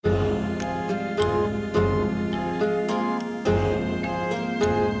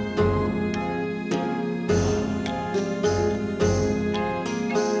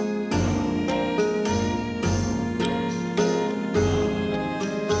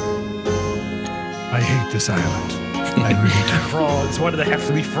I hate this island. I really do. Frogs. Why do they have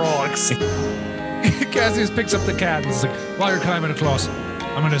to be frogs? Cassius picks up the cat and is like, while you're climbing across,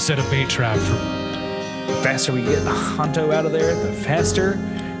 I'm going to set a bait trap for... The faster we get Honto out of there, the faster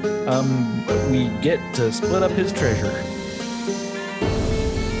we get to split up his treasure.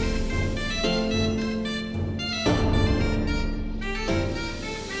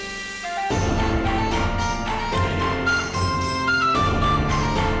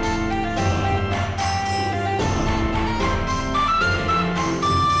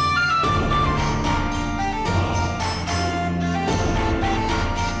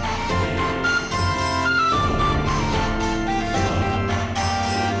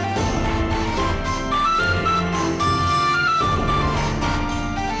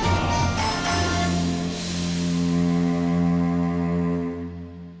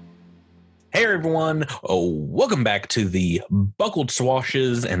 Hey everyone, welcome back to the Buckled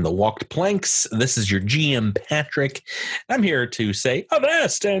Swashes and the Walked Planks. This is your GM Patrick. I'm here to say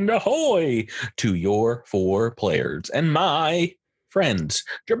avast and ahoy to your four players and my friends,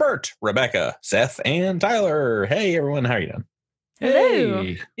 Jabert, Rebecca, Seth, and Tyler. Hey everyone, how are you doing? Hello.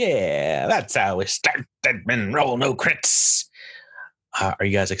 Hey. Yeah, that's how we start. And roll no crits. Are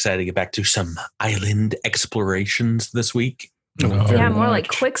you guys excited to get back to some island explorations this week? Yeah, more like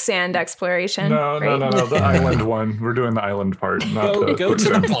quicksand exploration. No, the island one. We're doing the island part. Not go to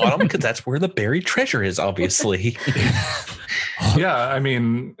the bottom because that's where the buried treasure is, obviously. Yeah, I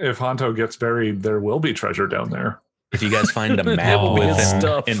mean, if Honto gets buried, there will be treasure down there. If you guys find a map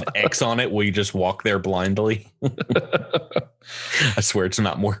with an X on it, will you just walk there blindly? I swear it's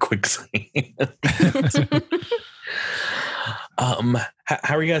not more quicksand. How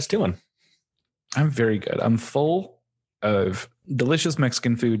are you guys doing? I'm very good. I'm full of delicious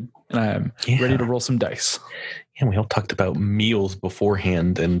Mexican food, and I'm ready to roll some dice. Yeah, we all talked about meals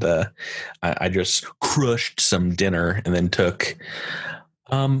beforehand, and I just crushed some dinner and then took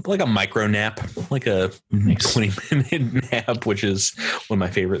like a micro nap, like a 20-minute nap, which is one of my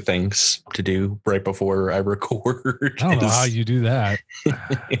favorite things to do right before I record. I don't know how you do that.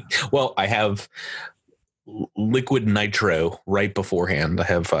 Well, I have liquid nitro right beforehand. I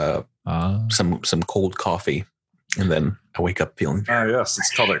have some cold coffee. And then I wake up feeling. Yes,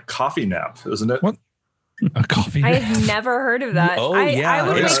 it's called a coffee nap, isn't it? What? A coffee nap? I've never heard of that. Oh, I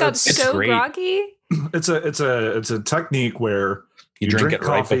would wake up it's so great. groggy. It's a technique where You drink it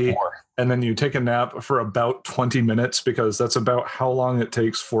right coffee before. and then you take a nap for about 20 minutes because that's about how long it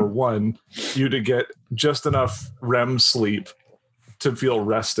takes for you to get just enough REM sleep to feel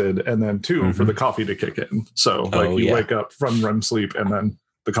rested, and then two for the coffee to kick in. So you wake up from REM sleep and then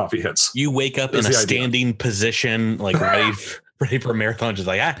the coffee hits. You wake up in a standing position, like ready for a marathon, just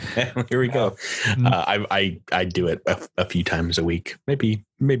like, here we go. I do it a few times a week, maybe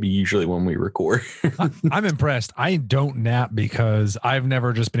usually when we record. I'm impressed. I don't nap because I've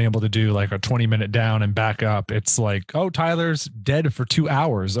never just been able to do like a 20-minute down and back up. It's like, oh, Tyler's dead for 2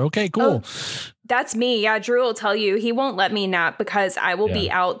 hours. Okay, cool. Oh, that's me. Yeah, Drew will tell you he won't let me nap because I will be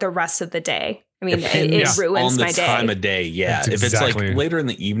out the rest of the day. I mean, it ruins my day. Time of day, yeah. That's if exactly. It's like later in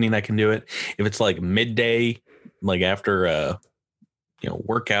the evening, I can do it. If it's like midday, like after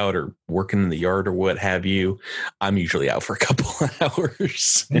workout or working in the yard or what have you, I'm usually out for a couple of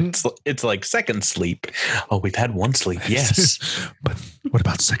hours. It's like second sleep. Oh, we've had one sleep, yes. But what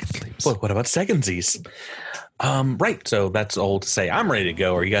about second sleeps? But what about secondsies? Right. So that's all to say. I'm ready to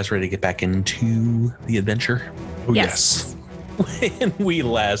go. Are you guys ready to get back into the adventure? Oh, yes. When we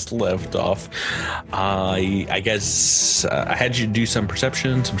last left off, I guess I had you do some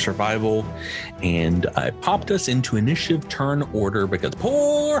perception, some survival, and I popped us into initiative turn order because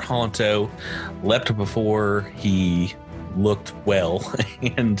poor Honto leapt before he looked well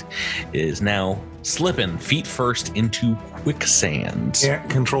and is now slipping feet first into quicksand. Can't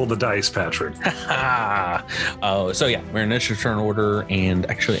control the dice, Patrick. So yeah, we're in initiative turn order, and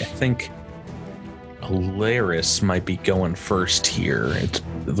actually I think Alaris might be going first here. It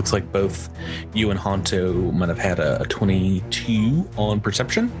looks like both you and Honto might have had a 22 on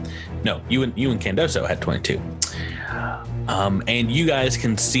perception. No, you and Candoso had 22. And you guys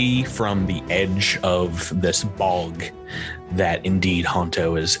can see from the edge of this bog that indeed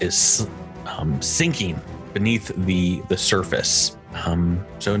Honto is sinking beneath the surface.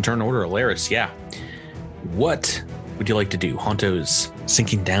 So in turn order, Alaris, what would you like to do? Honto is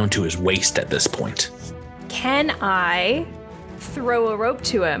sinking down to his waist at this point. Can I throw a rope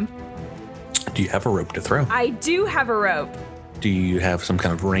to him? Do you have a rope to throw? I do have a rope. Do you have some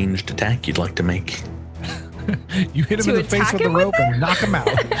kind of ranged attack you'd like to make? You hit him in the face with the rope and knock him out.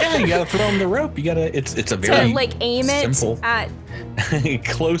 Yeah, you gotta throw him the rope. You gotta. It's a very to like aim simple. it at.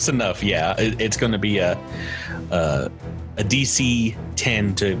 Close enough. Yeah, it's going to be a DC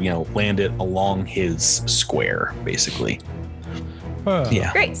 10 to land it along his square, basically.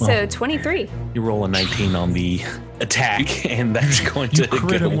 Yeah. Great. So 23. You roll a 19 on the attack, and that's going to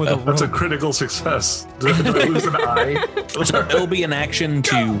crit him with a rope. That's a critical success. Do I lose an eye? So it'll be an action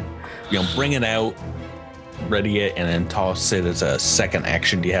to bring it out, ready it, and then toss it as a second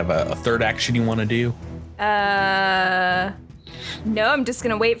action. Do you have a third action you want to do? No, I'm just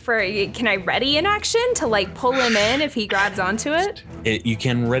gonna wait for. Can I ready an action to like pull him in if he grabs onto it? You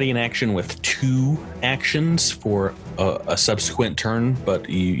can ready an action with 2 actions for a subsequent turn, but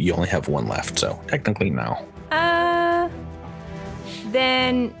you only have 1 left, so technically no.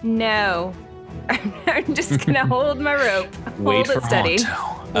 Then no. I'm just gonna hold my rope. Wait hold for it steady.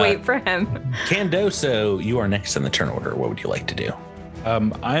 Honto. Wait for him. Candoso, you are next in the turn order. What would you like to do?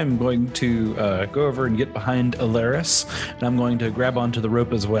 I am going to go over and get behind Alaris, and I'm going to grab onto the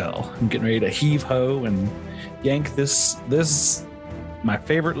rope as well. I'm getting ready to heave ho and yank this my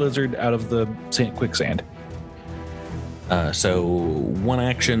favorite lizard out of the quicksand. So 1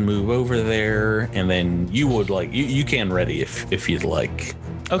 action, move over there, and then you would you can ready if you'd like.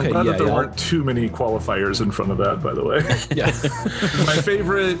 Okay, I'm glad that there weren't too many qualifiers in front of that, by the way. Yeah. My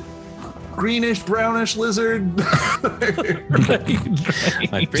favorite greenish brownish lizard.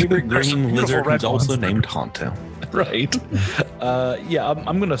 My favorite green lizard who's also named Honto. Right.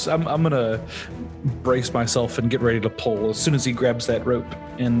 I'm gonna brace myself and get ready to pull as soon as he grabs that rope.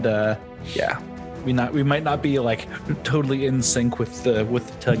 And we might not be like totally in sync with the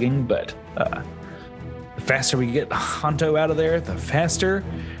tugging, but the faster we get Honto out of there, the faster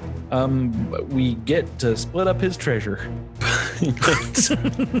we get to split up his treasure.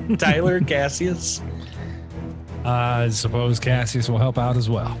 Tyler, Cassius. I suppose Cassius will help out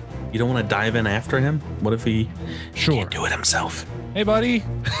as well. You don't want to dive in after him? What if he can't do it himself? Hey, buddy.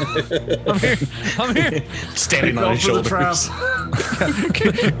 I'm here. Standing on his shoulders.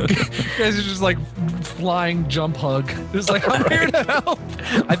 Guys are just like flying jump hug. It's like, I'm here to help.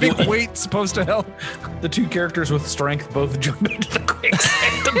 I think weight's supposed to help. The 2 characters with strength both jump into the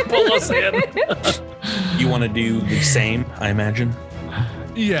quicksand to pull us in. You want to do the same, I imagine?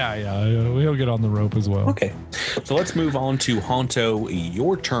 Yeah. We'll get on the rope as well. Okay. So let's move on to Honto,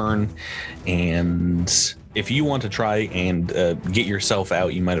 your turn. And if you want to try and get yourself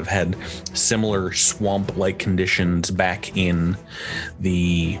out, you might have had similar swamp-like conditions back in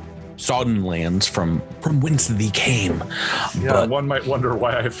the Sodden lands from whence thee came. Yeah, but one might wonder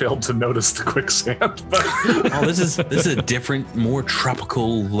why I failed to notice the quicksand. But this is a different, more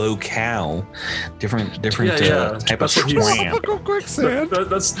tropical locale, different type of swamp. Tropical quicksand.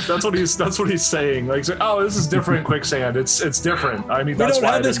 That's what he's saying. Like, oh, this is different quicksand. It's different. I mean, that's we don't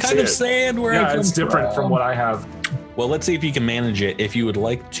why have this kind of sand where it's different from what I have. Well, let's see if you can manage it. If you would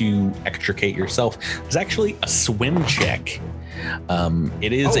like to extricate yourself, there's actually a swim check.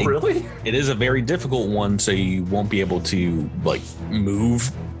 It is really? It is a very difficult one, so you won't be able to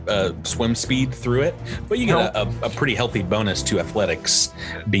move swim speed through it, but you get a pretty healthy bonus to athletics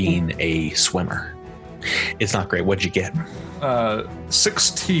being a swimmer. It's not great. What'd you get?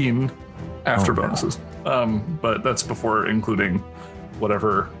 16 after bonuses, but that's before including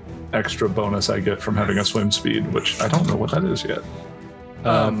whatever extra bonus I get from having a swim speed, which I don't know what that is yet.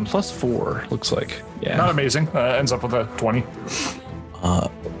 +4 looks like. Yeah, not amazing. Ends up with a 20.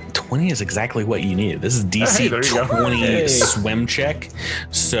 20 is exactly what you need. This is DC 20 swim check.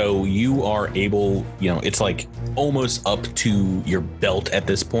 So you are able, it's like almost up to your belt at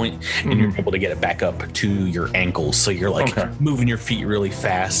this point, and you're able to get it back up to your ankles. So you're moving your feet really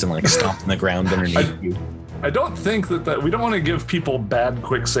fast and stomping the ground underneath you. I don't think that we don't want to give people bad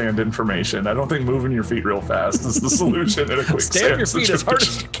quicksand information. I don't think moving your feet real fast is the solution in a quicksand. Stay on your feet as hard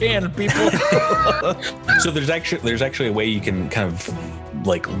as you can, people. So there's actually a way you can kind of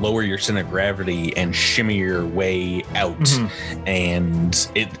lower your center of gravity and shimmy your way out, and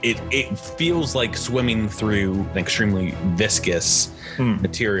it feels like swimming through an extremely viscous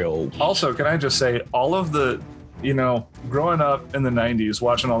material. Also, can I just say, all of the growing up in the 90s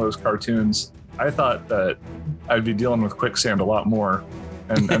watching all those cartoons, I thought that I'd be dealing with quicksand a lot more,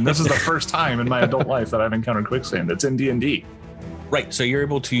 and this is the first time in my adult life that I've encountered quicksand. It's in D&D. Right, so you're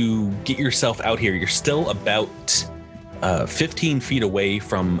able to get yourself out here. You're still about 15 feet away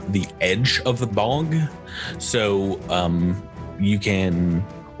from the edge of the bog, so you can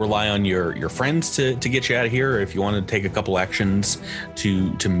rely on your friends to get you out of here. Or if you want to take a couple actions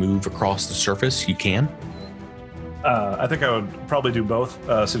to move across the surface, you can. I think I would probably do both.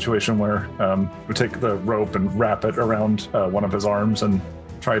 Situation where we take the rope and wrap it around one of his arms and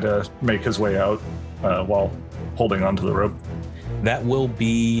try to make his way out while holding onto the rope. That will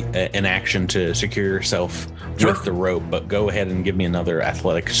be an action to secure yourself with the rope, but go ahead and give me another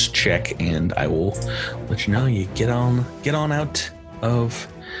athletics check, and I will let you know you get on out of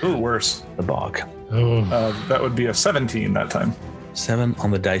worse. the bog. That would be a 17 that time. 7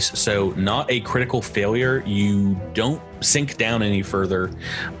 on the dice. So not a critical failure. You don't sink down any further,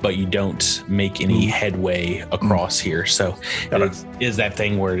 but you don't make any headway across here. So it is that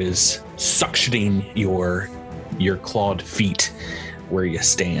thing where it is suctioning your clawed feet where you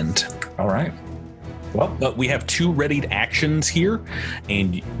stand. All right. Well, but we have 2 readied actions here,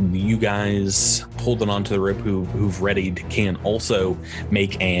 and you guys holding onto the rope who've readied can also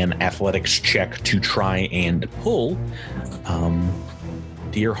make an athletics check to try and pull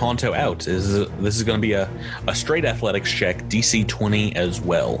Dear Honto out. This is going to be a straight athletics check, DC 20 as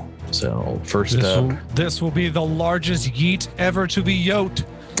well. So first this will be the largest yeet ever to be yoked.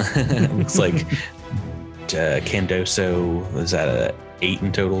 Looks like Candoso, is that a 8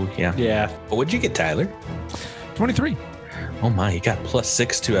 in total? Yeah. What'd you get, Tyler? 23. Oh my, you got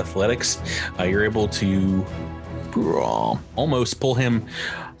 +6 to athletics. You're able to almost pull him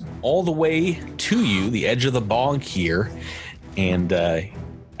all the way to you, the edge of the bog here. And I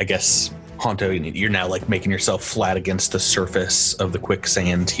guess, Honto, you're now like making yourself flat against the surface of the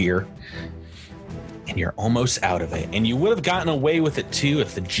quicksand here. And you're almost out of it. And you would have gotten away with it too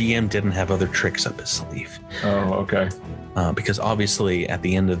if the GM didn't have other tricks up his sleeve. Oh, okay. Because obviously at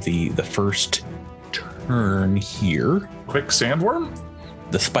the end of the first turn here... Quick sandworm?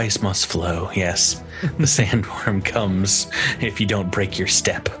 The spice must flow, yes. The sandworm comes if you don't break your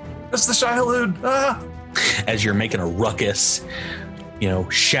step. That's the Shaialud! Ah! As you're making a ruckus,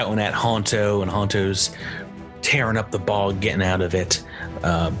 shouting at Honto, and Honto's tearing up the bog, getting out of it.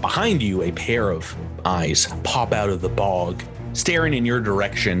 Behind you, a pair of eyes pop out of the bog, staring in your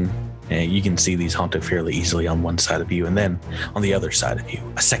direction. You can see these Honto fairly easily on one side of you, and then on the other side of you,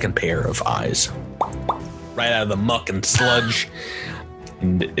 a second pair of eyes. Right out of the muck and sludge.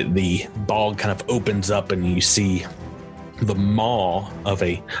 And the bog kind of opens up, and you see the maw of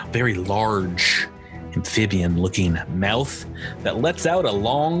a very large amphibian-looking mouth that lets out a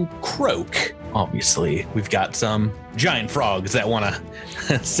long croak. Obviously, we've got some giant frogs that want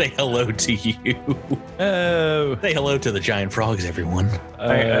to say hello to you. Oh, say hello to the giant frogs, everyone.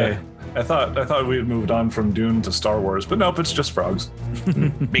 I thought we had moved on from Dune to Star Wars, but nope, it's just frogs.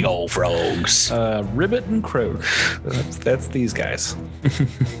 Big old frogs. Ribbit and Croak. That's these guys. I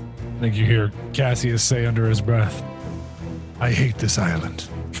think you hear Cassius say under his breath, "I hate this island.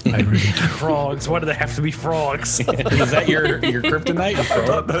 I really do." Frogs. Why do they have to be frogs? Is that your kryptonite?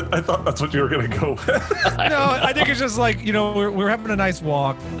 I thought that's what you were going to go with. No, I think it's just like, we're having a nice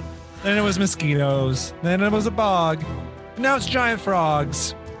walk. Then it was mosquitoes. Then it was a bog. Now it's giant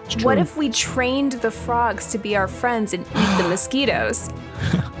frogs. What if we trained the frogs to be our friends and eat the mosquitoes?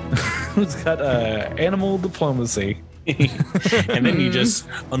 Who's got animal diplomacy? And then you just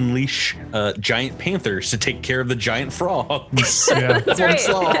unleash giant panthers to take care of the giant frogs. Yeah. That's right.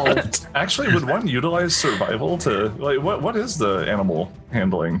 Solved. Actually, would one utilize survival to what is the animal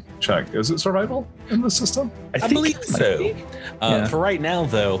handling check? Is it survival in the system? I believe so. For right now,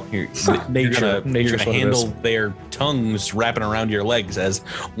 though, you're gonna handle their tongues wrapping around your legs, as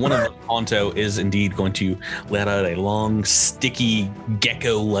one of the Honto is indeed going to let out a long, sticky,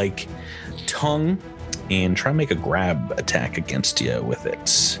 gecko-like tongue and try and make a grab attack against you with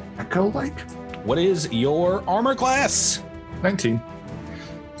it. Gecko-like? What is your armor class? 19.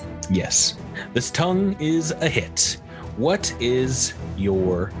 Yes. This tongue is a hit. What is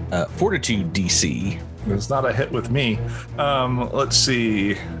your fortitude DC? It's not a hit with me. Let's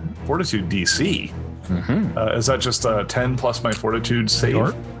see. Fortitude DC. Mm-hmm. Is that just a 10 plus my fortitude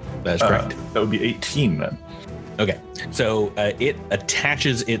save? That's correct. That would be 18 then. Okay. So it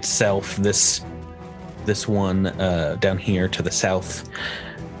attaches itself, this one down here to the south,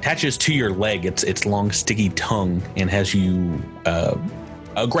 attaches to your leg its long sticky tongue and has you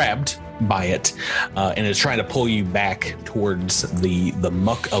grabbed by it and is trying to pull you back towards the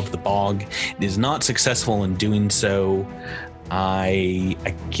muck of the bog. It is not successful in doing so. I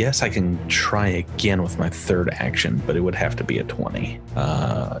guess I can try again with my third action, but it would have to be a 20.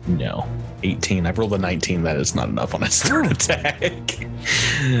 No, 18. I've rolled a 19. That is not enough on his third attack.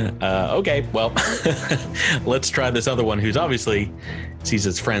 Okay, well, let's try this other one who's obviously sees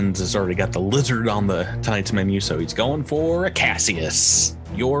his friends has already got the lizard on the tonight's menu, so he's going for a Cassius.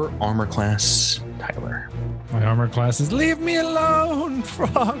 Your armor class, Tyler. My armor class is leave me alone,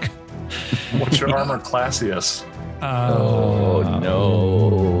 frog. What's your armor classius? Oh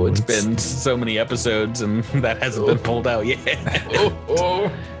no! It's been so many episodes, and that hasn't been pulled out yet.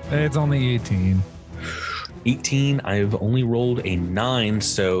 It's only 18. 18. I've only rolled a 9,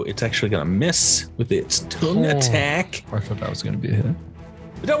 so it's actually gonna miss with its tongue attack. I thought that was gonna be a hit.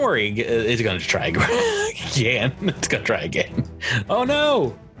 But don't worry, it's gonna try again. It's gonna try again. Oh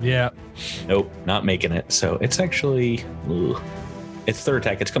no! Yeah. Nope, not making it. So it's actually its third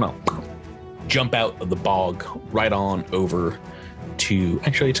attack. It's gonna jump out of the bog right on over to.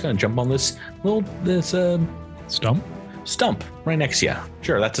 Actually, it's gonna jump on this stump right next to you.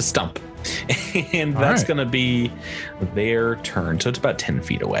 Sure, that's a stump. And that's going to be their turn. So it's about 10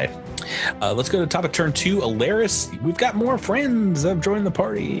 feet away. Let's go to the top of turn 2. Alaris, we've got more friends have joined the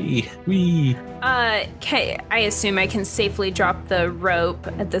party. Okay, I assume I can safely drop the rope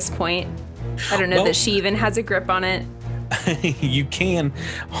at this point. I don't know that she even has a grip on it. You can.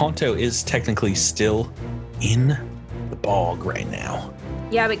 Honto is technically still in the bog right now.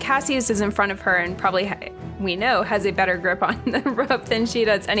 Yeah, but Cassius is in front of her and probably, we know, has a better grip on the rope than she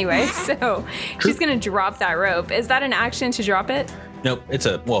does anyway. So she's going to drop that rope. Is that an action to drop it? Nope. It's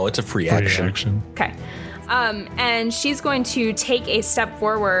a free action. Okay. And she's going to take a step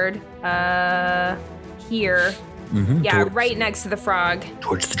forward here. Mm-hmm, yeah, right next to the frog.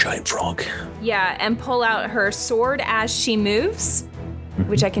 Towards the giant frog. Yeah, and pull out her sword as she moves,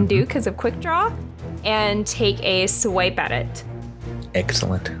 which I can do because of quick draw, and take a swipe at it.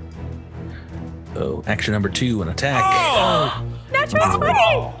 Excellent. Oh, action number 2, an attack. Oh! Natural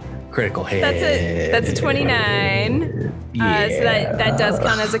 20! Critical hit. That's a 29. Yeah. So that does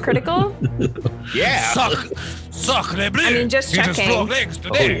count as a critical? Yeah. Suck, I mean, just checking. Oh,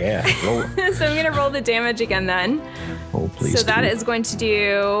 yeah. So I'm going to roll the damage again then. Oh, please. So that is going to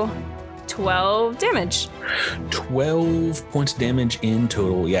do 12 damage. 12 points of damage in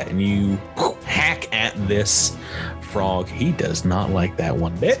total. Yeah, and you hack at this frog. He does not like that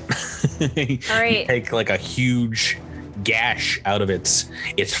one bit. All right. You take like a huge gash out of its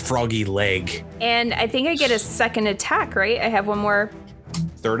froggy leg. And I think I get a second attack, right? I have one more.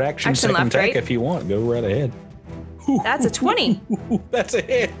 Third action second left, attack right? if you want. Go right ahead. That's a 20. That's a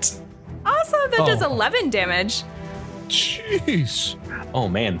hit. Awesome. That does 11 damage. Jeez. Oh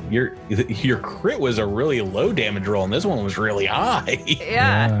man, your crit was a really low damage roll, and this one was really high.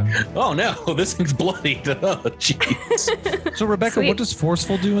 Yeah. Oh no, this thing's bloodied. Oh jeez. So Rebecca, Sweet. what does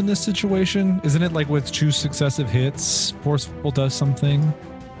Forceful do in this situation? Isn't it like with 2 successive hits, Forceful does something?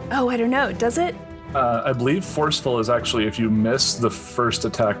 Oh, I don't know. Does it? I believe Forceful is actually if you miss the first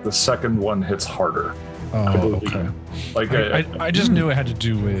attack, the second one hits harder. Oh, okay. Like I just knew it had to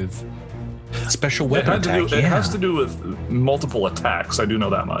do with Special weapon attack. It has to do with multiple attacks. I do know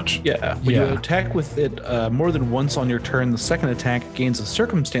that much. Yeah. When you attack with it more than once on your turn, the second attack gains a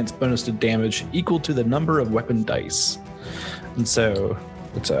circumstance bonus to damage equal to the number of weapon dice. And so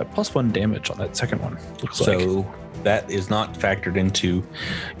it's a +1 damage on that second one. So that is not factored into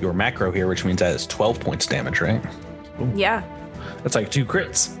your macro here, which means that is 12 points damage, right? Yeah. That's like 2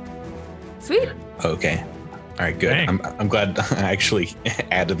 crits. Sweet. Okay. All right, good. Dang. I'm glad I actually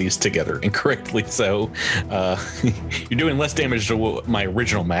added these together incorrectly. So you're doing less damage to what my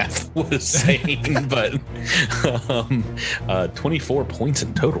original math was saying, but 24 points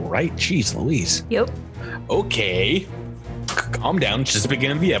in total, right? Jeez Louise. Yep. Okay. Calm down. It's just the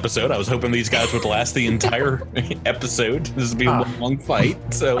beginning of the episode. I was hoping these guys would last the entire episode. This would be a long fight.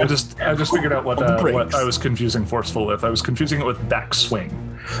 So I just figured out what I was confusing Forceful with. I was confusing it with backswing,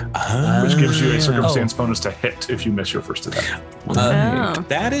 which gives you a circumstance bonus to hit if you miss your first attack.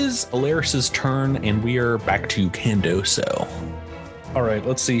 That is Alaris's turn, and we are back to Candoso. All right,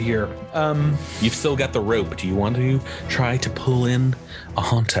 let's see here. You've still got the rope. Do you want to try to pull in a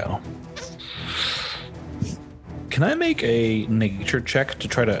Honto? Can I make a nature check to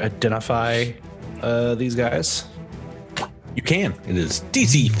try to identify these guys? You can. It is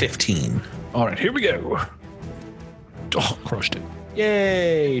DC 15. All right, here we go. Oh, crushed it.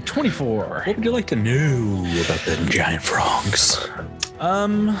 Yay, 24. What would you like to know about them giant frogs?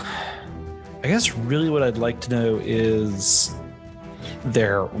 I guess really what I'd like to know is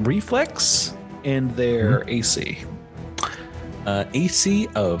their reflex and their AC. AC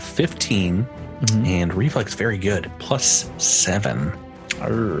of 15 and reflex very good. +7.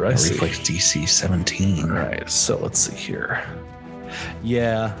 I see. Reflex DC 17. All right, so let's see here.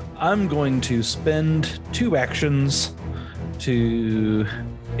 Yeah, I'm going to spend 2 actions to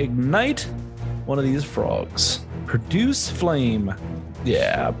ignite one of these frogs. Produce flame.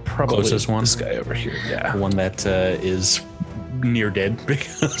 Yeah, probably Closest one? this guy over here. Yeah. One that is near dead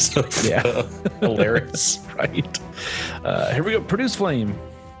because of Alaris. Right. Here we go. Produce flame.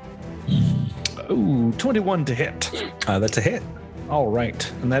 21 to hit. That's a hit. All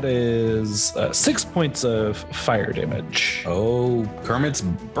right. And that is 6 points of fire damage. Oh, Kermit's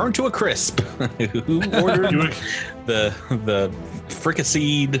burnt to a crisp. Who ordered the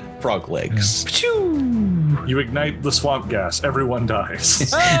fricasseed frog legs? You ignite the swamp gas. Everyone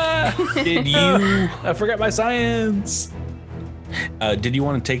dies. Did you? I forgot my science. Did you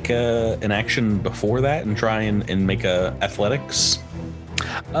want to take an action before that and try and make a athletics?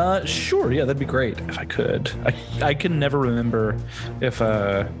 Sure. Yeah, that'd be great if I could. I can never remember if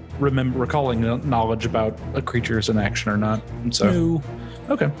recalling knowledge about a creature's in action or not. And so, No.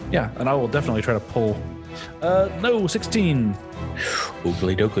 Okay. Yeah, and I will definitely try to pull. No, 16.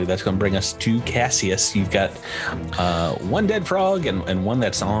 Oogly doogly. That's going to bring us to Cassius. You've got one dead frog and one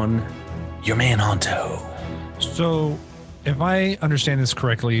that's on your man Honto. So, if I understand this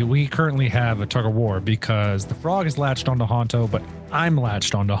correctly, we currently have a tug of war because the frog is latched onto Honto, but I'm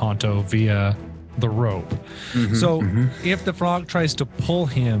latched onto Honto via the rope. So if the frog tries to pull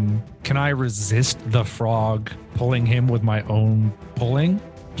him, can I resist the frog pulling him with my own pulling?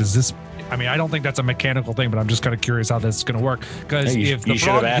 Does this... I mean, I don't think that's a mechanical thing, but I'm just kind of curious how this is going to work. Because if the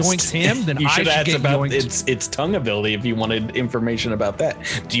frog yoinks him, then you I should ask get about yoinked. its tongue ability if you wanted information about that.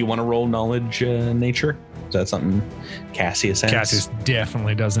 Do you want to roll knowledge nature? Is that something Cassius has? Cassius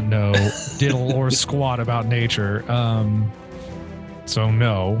definitely doesn't know diddle or squat about nature. So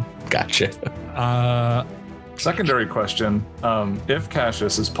no. Gotcha. Secondary question. If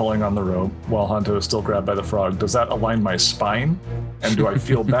Cassius is pulling on the rope while Honto is still grabbed by the frog, does that align my spine? And do I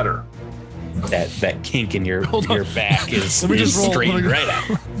feel better? That kink in your back is roll- straightened right out.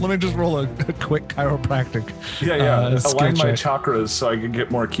 Let me just roll a quick chiropractic. Yeah. skill Align my check. chakras so I can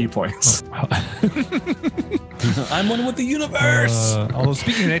get more key points. I'm one with the universe. Although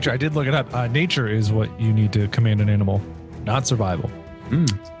speaking of nature, I did look it up. Nature is what you need to command an animal, not survival.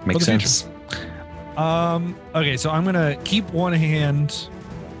 Makes the sense. Okay, so I'm gonna keep one hand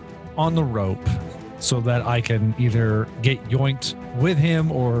on the rope so that I can either get yoinked with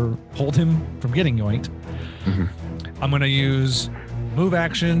him or hold him from getting yoinked. I'm gonna use move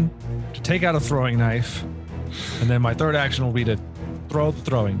action to take out a throwing knife, and then my third action will be to throw the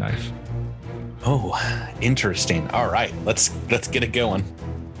throwing knife. Oh, interesting. All right, let's get it going.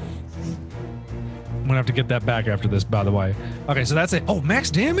 I'm gonna have to get that back after this, by the way. Okay, so that's it. Oh,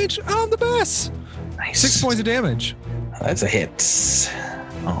 max damage? I'm the best. Nice. 6 points of damage. That's a hit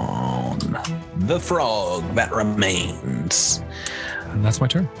on the frog that remains. And that's my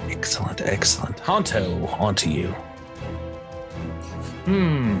turn. Excellent. Honto, onto you.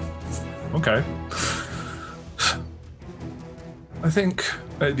 Okay. I think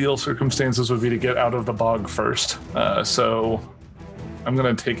ideal circumstances would be to get out of the bog first. So I'm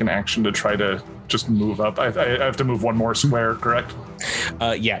going to take an action to try to just move up. I have to move one more square, correct?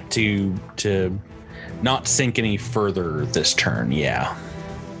 Yeah, to not sink any further this turn. Yeah.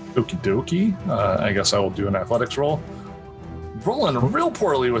 Okie dokie. I guess I will do an athletics roll. Rolling real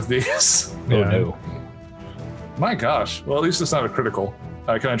poorly with these. Oh Yeah. no. My gosh. Well, at least it's not a critical.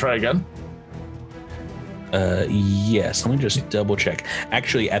 Can I try again? Yes, let me just double check.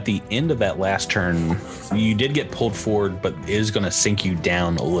 Actually, at the end of that last turn, you did get pulled forward, but it is going to sink you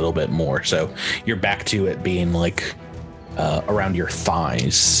down a little bit more. So you're back to it being like around your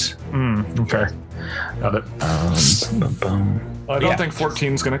thighs. Okay. Got it. I don't Yeah. think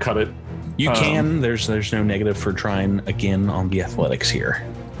 14 is going to cut it. You can. There's no negative for trying again on the athletics here.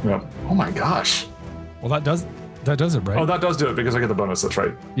 Yeah. Oh my gosh. Well, that does it, right? Oh, that does do it because I get the bonus. That's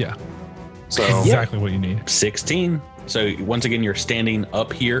right. Yeah. So Exactly what you need. 16. So once again, you're standing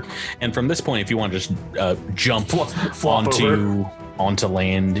up here, and from this point, if you want to just jump Flop onto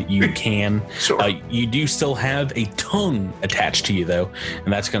land, you can. Sure. You do still have a tongue attached to you, though,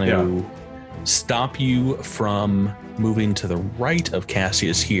 and that's going to stop you from moving to the right of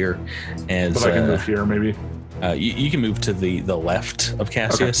Cassius here. As but I can move here, maybe. you can move to the left of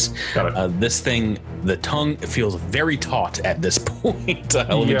Cassius. Got it. This thing, the tongue feels very taut at this point. Let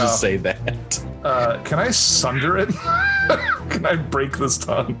me just say that. Can I sunder it? Can I break this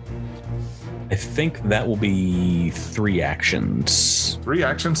tongue? I think that will be 3 actions. 3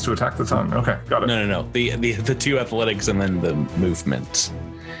 actions to attack the tongue. Okay, got it. No. The 2 athletics and then the movement.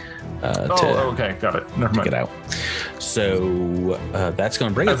 Okay, got it. Never mind. Get out. So that's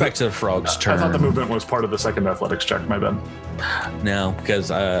going to bring it back to the frog's turn. I thought the movement was part of the second athletics check. My bad. No, because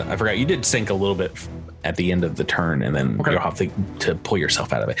I forgot you did sink a little bit at the end of the turn, and then you'll have to pull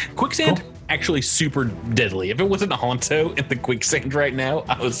yourself out of it. Quicksand, actually super deadly. If it wasn't a Honto in the quicksand right now,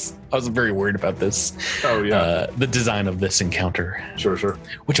 I was very worried about this. Oh yeah, the design of this encounter. Sure.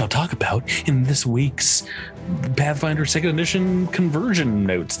 Which I'll talk about in this week's Pathfinder 2nd Edition conversion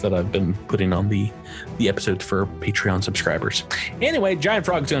notes that I've been putting on the episodes for Patreon subscribers. Anyway, Giant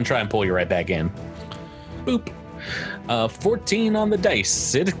Frog's gonna try and pull you right back in. Boop. 14 on the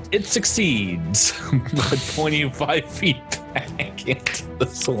dice. It succeeds by pointing you 5 feet back into the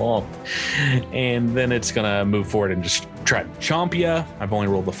swamp. And then it's going to move forward and just try to chomp you. I've only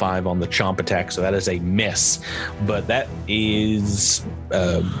rolled the 5 on the chomp attack, so that is a miss. But that is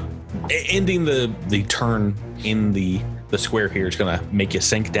ending the turn in the square here. Is going to make you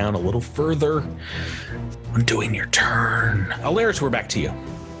sink down a little further. Undoing your turn. Alaris, we're back to you.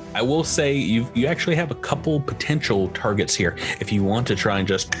 I will say you actually have a couple potential targets here. If you want to try and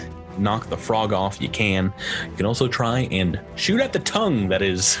just knock the frog off, you can. You can also try and shoot at the tongue that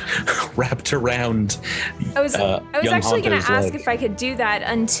is wrapped around. I was actually going to ask if I could do that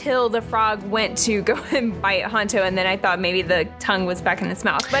until the frog went to go and bite Honto, and then I thought maybe the tongue was back in his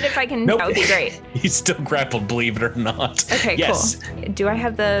mouth. But if I can, that would be great. He's still grappled, believe it or not. Okay, yes. Cool. Do I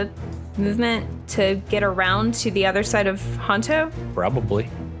have the movement to get around to the other side of Honto? Probably.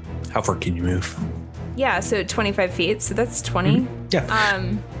 How far can you move? Yeah, so 25 feet, so that's 20. Yeah.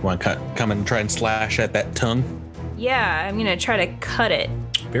 Want to come and try and slash at that tongue? Yeah, I'm going to try to cut it.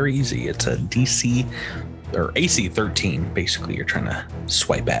 Very easy. It's a DC or AC 13, basically, you're trying to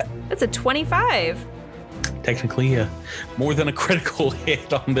swipe at. That's a 25. Technically, more than a critical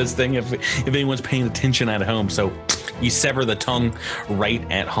hit on this thing if anyone's paying attention at home. So you sever the tongue right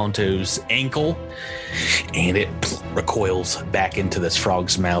at Honto's ankle, and it recoils back into this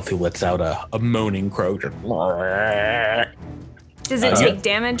frog's mouth, who lets out a moaning croak. Does it take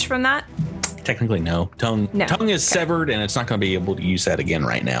damage from that? Technically, no. Tongue is severed, and it's not going to be able to use that again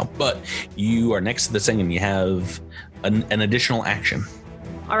right now. But you are next to this thing, and you have an additional action.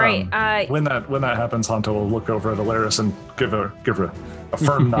 All right. When that happens, Honto will look over at Alaris and give her a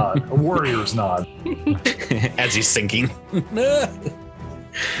firm nod, a warrior's nod, as he's sinking.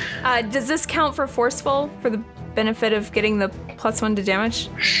 Does this count for forceful for the benefit of getting the +1 to damage?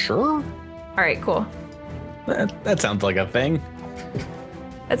 Sure. All right, cool. That sounds like a thing.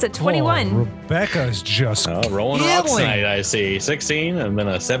 That's a 21. Oh, Rebecca's just rolling rocks tonight, I see. 16 and then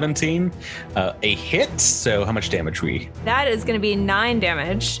a 17. A hit. So how much damage That is going to be 9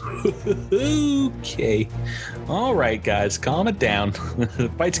 damage. Okay. All right, guys, calm it down.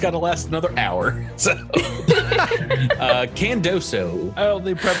 The fight's got to last another hour. So, Candoso. I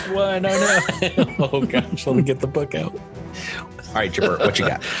only prepped one. Oh no. Oh gosh, let me get the book out. All right, Jibber, what you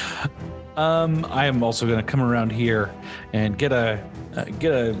got? I am also going to come around here and get a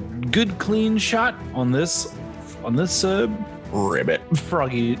good clean shot on this ribbit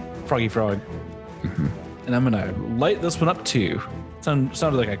froggy frog. Mm-hmm. And I'm gonna light this one up too.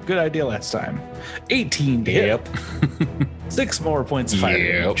 Sounded like a good idea last time. 18 to hit. 6 more points of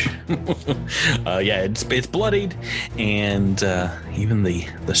fire damage. Yeah, it's bloodied, and even the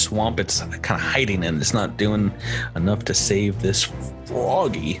swamp it's kind of hiding in. It's not doing enough to save this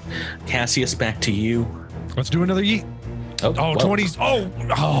froggy. Cassius, back to you. Let's do another yeet. Oh, 20s. Oh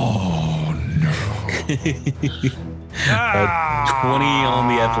no. 20 on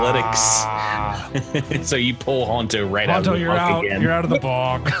the athletics. So you pull Honto right out of the bog again. You're out of the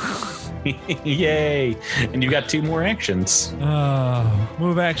bog. Yay. And you got 2 more actions.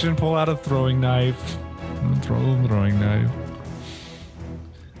 Move action, pull out a throwing knife. Throw a throwing knife.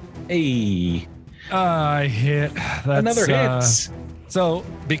 Hey. I hit. That's, another hit. So,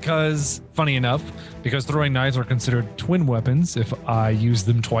 funny enough, because throwing knives are considered twin weapons, if I use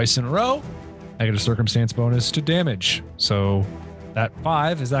them twice in a row, I get a circumstance bonus to damage. So that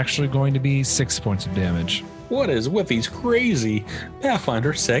 5 is actually going to be 6 points of damage. What is with these crazy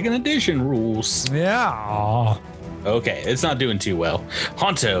Pathfinder 2nd Edition rules? Yeah. Okay, it's not doing too well.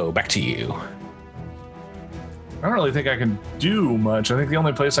 Honto, back to you. I don't really think I can do much. I think the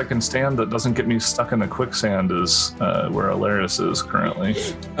only place I can stand that doesn't get me stuck in the quicksand is where Alaris is currently.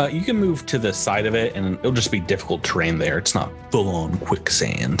 You can move to the side of it, and it'll just be difficult terrain there. It's not full-on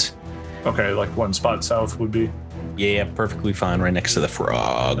quicksand. Okay, like 1 spot south would be? Yeah, perfectly fine, right next to the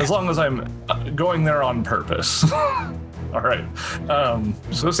frog. As long as I'm going there on purpose. All right.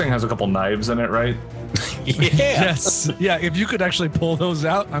 So this thing has a couple knives in it, right? Yeah. Yes. Yeah, if you could actually pull those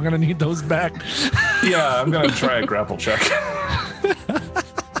out, I'm going to need those back. Yeah, I'm going to try a grapple check.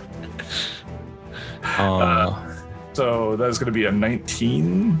 So that's going to be a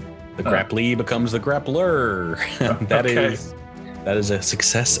 19. The grapplee becomes the grappler. That is That is a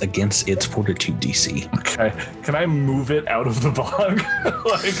success against its fortitude DC. Okay. Can I move it out of the bog?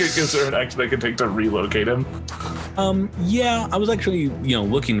 Like, is there an action I can take to relocate him? Yeah, I was actually,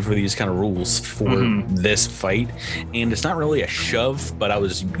 looking for these kind of rules for this fight, and it's not really a shove, but I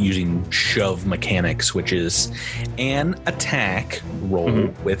was using shove mechanics, which is an attack roll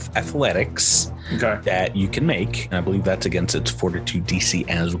with athletics that you can make, and I believe that's against its fortitude DC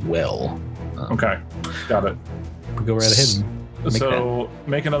as well. Okay, got it. We'll go right ahead and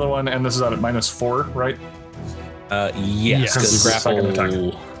make another one, and this is at -4, right? Yes, because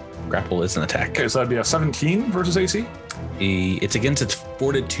attack. grapple is an attack. Okay, so that'd be a 17 versus AC? It's against its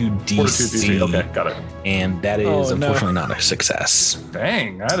fortitude DC. Fortitude DC, okay, got it. And that is unfortunately not a success.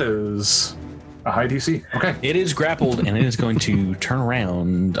 Dang, that is a high DC. Okay. It is grappled, and it is going to turn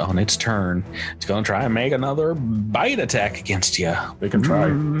around on its turn. It's going to try and make another bite attack against you. They can try.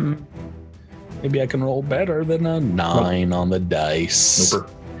 Maybe I can roll better than a 9 on the dice.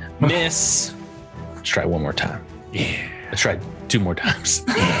 Nope. Miss. Let's try one more time. Yeah. Let's try 2 more times.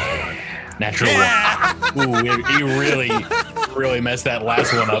 Natural one. Ooh, he really messed that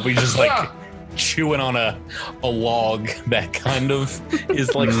last one up. He's just like chewing on a log that kind of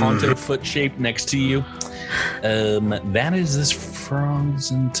is like Honto foot shaped next to you. That is this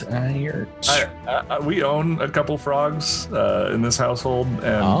frog's entire. We own a couple frogs in this household,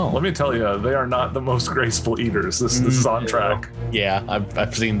 and let me tell you, they are not the most graceful eaters. This is on track. Yeah,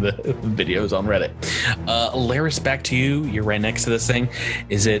 I've seen the videos on Reddit. Laris, back to you. You're right next to this thing.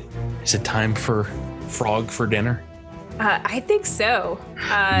 Is it time for frog for dinner? I think so.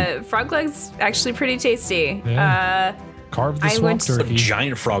 Frog legs actually pretty tasty. Yeah. Carve the swamp turkey.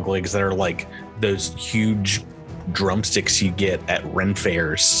 Giant frog legs that are like those huge drumsticks you get at Ren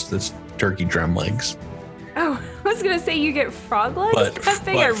fairs. Those turkey drum legs. Oh, I was gonna say you get frog legs that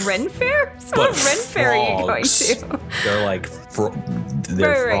big at Ren fair. So but what Ren fair are you going to? They're like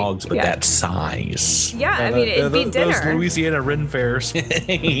frogs, but that size. Yeah, I mean it'd be dinner. Those Louisiana Ren fairs.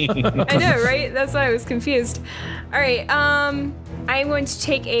 I know, right? That's why I was confused. All right, I'm going to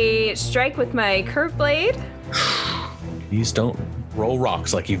take a strike with my curved blade. Please don't roll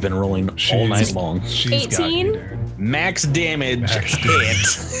rocks like you've been rolling all night long. 18. Max damage. Hit.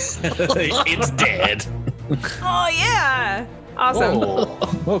 It's dead. Oh yeah. Awesome. Whoa.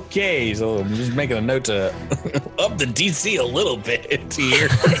 Okay, so I'm just making a note to up the DC a little bit here.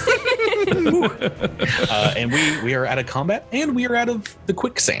 And we are out of combat, and we are out of the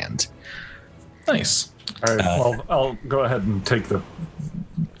quicksand. Nice. All right, well, I'll go ahead and take the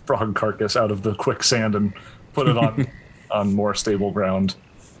frog carcass out of the quicksand and put it on more stable ground.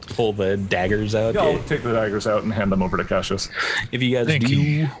 Pull the daggers out. Yeah, I'll take the daggers out and hand them over to Cassius. If you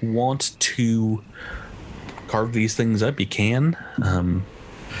guys want to carve these things up, you can.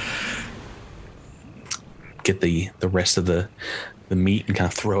 Get the rest of the meat and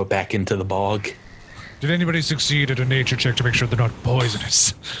kind of throw it back into the bog. Did anybody succeed at a nature check to make sure they're not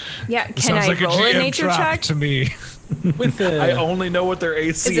poisonous? Yeah, can I roll a nature check? To me. I only know what their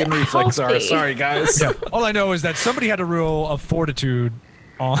AC and reflex are. Sorry, guys. Yeah, all I know is that somebody had to roll a fortitude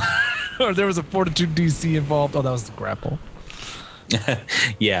on, or there was a fortitude DC involved. Oh, that was the grapple.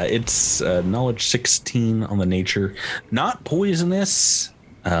 Yeah, it's knowledge 16 on the nature. Not poisonous.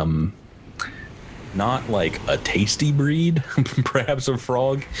 Not like a tasty breed, perhaps a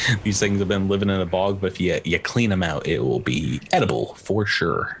frog. These things have been living in a bog, but if you clean them out, it will be edible for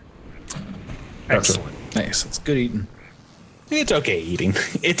sure. Excellent. Nice. It's good eating. It's okay eating.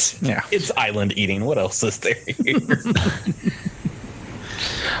 It's island eating. What else is there?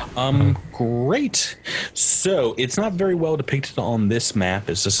 Great. So it's not very well depicted on this map,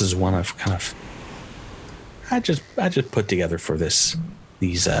 as this is one I've I just put together for these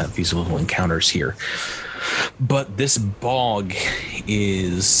little encounters here. But this bog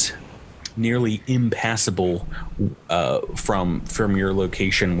is nearly impassable from your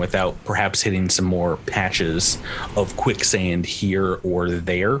location without perhaps hitting some more patches of quicksand here or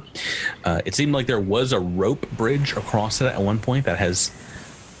there. It seemed like there was a rope bridge across it at one point that has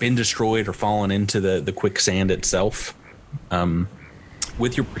been destroyed or fallen into the quicksand itself.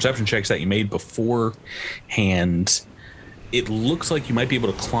 With your perception checks that you made beforehand, it looks like you might be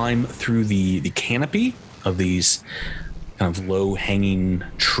able to climb through the canopy of these kind of low-hanging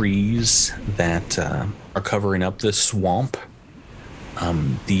trees that are covering up this swamp.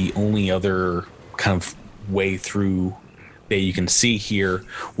 The only other kind of way through that you can see here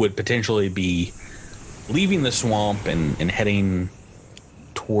would potentially be leaving the swamp and heading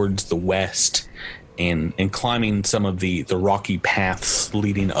towards the west and climbing some of the rocky paths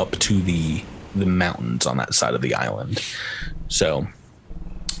leading up to the mountains on that side of the island. So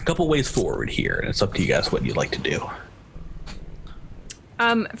a couple ways forward here, and it's up to you guys what you'd like to do.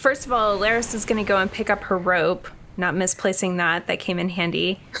 First of all, Laris is going to go and pick up her rope, not misplacing that. That came in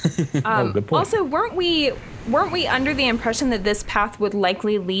handy. Good point. Also, weren't we under the impression that this path would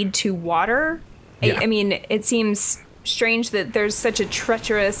likely lead to water? Yeah. I mean, it seems strange that there's such a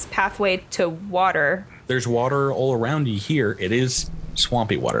treacherous pathway to water. There's water all around you here. It is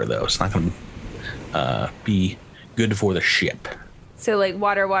swampy water, though. It's not going to be good for the ship. So, like,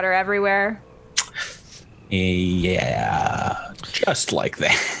 water everywhere? Yeah, just like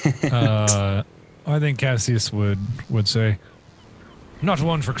that. I think Cassius would say, I'm not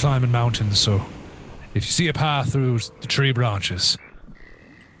one for climbing mountains, so if you see a path through the tree branches,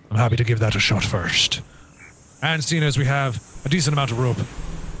 I'm happy to give that a shot first. And seeing as we have a decent amount of rope,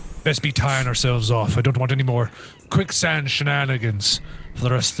 best be tying ourselves off. I don't want any more quicksand shenanigans for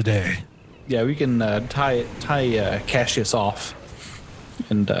the rest of the day. Yeah, we can tie Cassius off,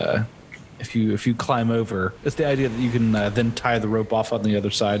 and if you climb over, it's the idea that you can then tie the rope off on the other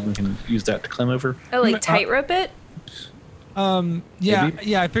side, and we can use that to climb over. Oh, like tightrope it?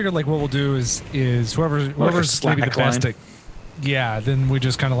 Yeah, I figured like what we'll do is whoever's maybe the best at, then we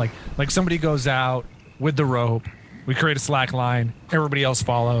just kind of like somebody goes out with the rope, we create a slack line, everybody else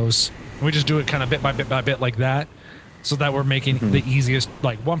follows, and we just do it kind of bit by bit by bit like that, so that we're making the easiest,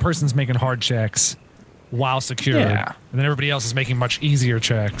 like one person's making hard checks while secured, and then everybody else is making much easier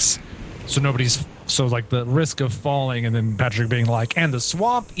checks, so like the risk of falling and then Patrick being like, and the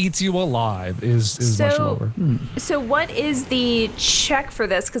swamp eats you alive is much lower. So what is the check for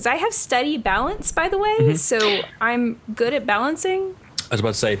this? Because I have steady balance, by the way, so I'm good at balancing. I was about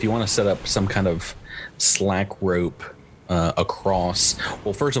to say, if you want to set up some kind of slack rope across,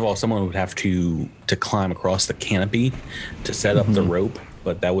 well, first of all, someone would have to climb across the canopy to set up the rope,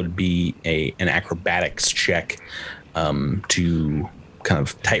 but that would be an acrobatics check to kind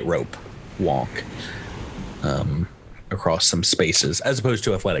of tightrope walk across some spaces, as opposed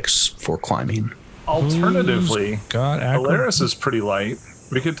to athletics for climbing. Alternatively, Alaris is pretty light.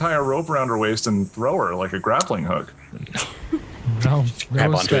 We could tie a rope around her waist and throw her like a grappling hook. No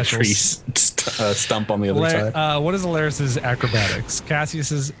Grab onto a tree specials. stump on the other side. What is Alaris's acrobatics?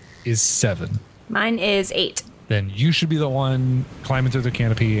 Cassius's is 7. Mine is 8. Then you should be the one climbing through the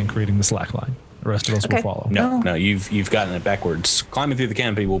canopy and creating the slack line. The rest of us will follow. No, you've gotten it backwards. Climbing through the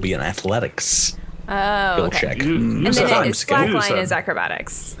canopy will be an athletics skill check. And then the slack line is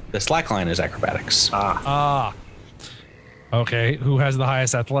acrobatics. The slack line is acrobatics. Okay, who has the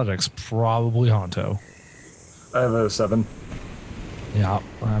highest athletics? Probably Honto. I have a 7. Yeah,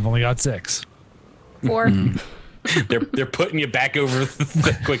 I've only got 6. 4. They're putting you back over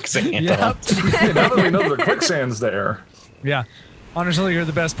the quicksand. Yep. Now that we know the quicksand's there. Yeah. Honestly, you're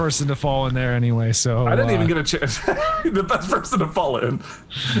the best person to fall in there anyway, so... I didn't even get a chance. The best person to fall in.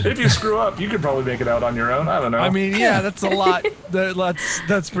 If you screw up, you could probably make it out on your own. I don't know. I mean, yeah, that's a lot.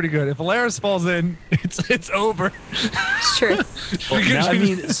 That's pretty good. If Alaris falls in, it's over. It's true. Well, now, I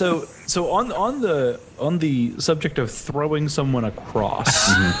mean, so on the subject of throwing someone across.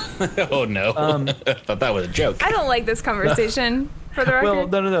 Oh no! I thought that was a joke. I don't like this conversation. For the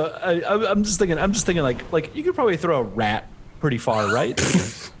record. Well, no. I'm just thinking like you could probably throw a rat pretty far, right?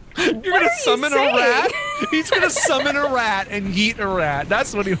 You're gonna summon a rat? He's gonna summon a rat and yeet a rat.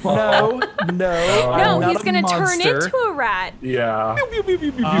 That's what he wants. No, he's gonna turn into a rat. Yeah. And then we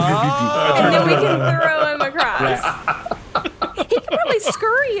can throw him across. He could probably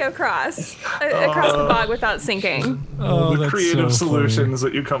scurry across the bog without sinking. The creative solutions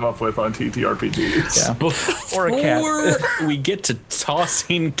that you come up with on TTRPGs. Yeah. Or a cat. We get to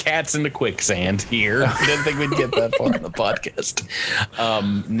tossing cats into quicksand here. I didn't think we'd get that far in the podcast.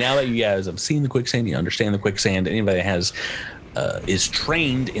 Now that you guys have seen the quicksand, you understand the quicksand. Anybody that has is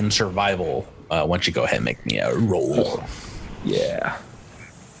trained in survival, why don't you go ahead and make me a roll? Yeah.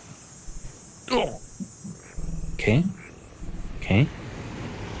 Okay.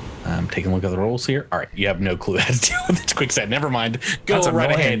 I'm taking a look at the rolls here. All right, you have no clue how to deal with this quicksand. Never mind. Go right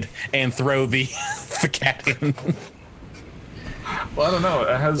ahead and throw the cat in. Well, I don't know.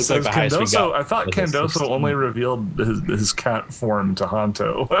 It has like Candoso. I thought Candoso only revealed his cat form to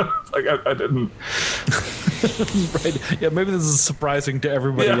Honto. Like I didn't. Right. Yeah, maybe this is surprising to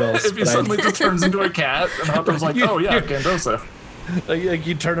everybody else. If he suddenly just turns into a cat and Honto's like, oh yeah, Candoso. Like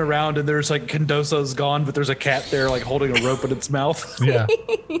you turn around and there's like Candoso's gone, but there's a cat there like holding a rope in its mouth. Yeah.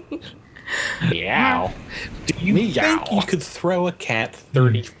 Meow. Do you think you could throw a cat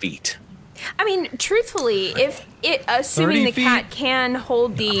 30 feet? I mean, truthfully, assuming the cat can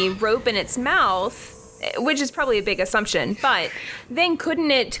hold the rope in its mouth, which is probably a big assumption, but then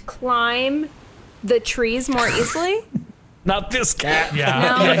couldn't it climb the trees more easily? Not this cat.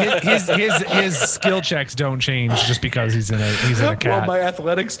 Yeah, his skill checks don't change just because he's in a cat. Well, my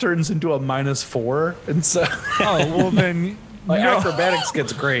athletics turns into a -4, and so well then my acrobatics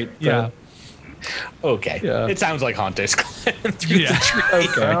gets great. Yeah. Okay. Yeah. It sounds like Honte's climbing through Yeah. the tree.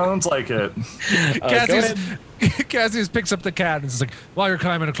 Okay. Sounds like it. Cassius picks up the cat and is like, while you're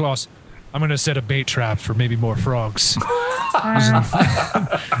climbing across, I'm going to set a bait trap for maybe more frogs.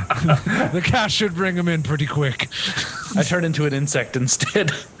 The cat should bring them in pretty quick. I turn into an insect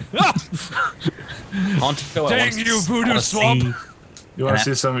instead. Honto, Dang you, voodoo swamp. You want to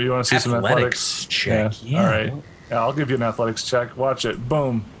see some? You want to see some athletics? check. Yeah. All right. Yeah, I'll give you an athletics check. Watch it.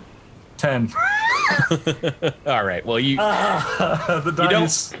 Boom. 10. All right. Well, you The you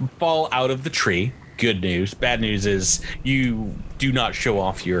dice. don't fall out of the tree. Good news. Bad news is you do not show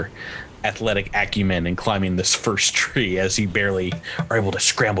off your athletic acumen in climbing this first tree, as you barely are able to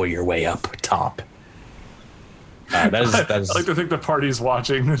scramble your way up top. That is. I like to think the party's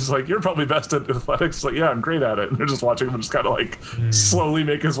watching. It's like, you're probably best at athletics. It's like, yeah, I'm great at it. And they're just watching him just kind of like slowly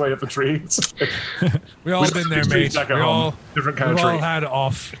make his way up the tree. It's like, We all been there, mate. back at We home. all, Different kind of we all tree. had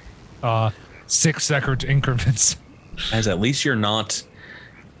off 6-second increments. As at least you're not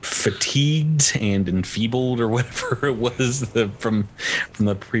fatigued and enfeebled or whatever it was from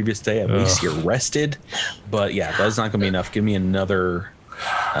the previous day. At least you're rested. But yeah, that's not gonna be enough. Give me another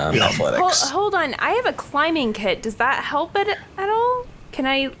athletics. Hold on. I have a climbing kit. Does that help it at all? Can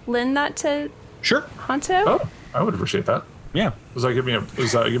I lend that to Sure. Honto? Oh, I would appreciate that. Yeah. Does that give me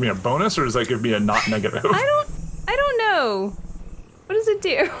a bonus, or does that give me a not negative? I don't know. What does it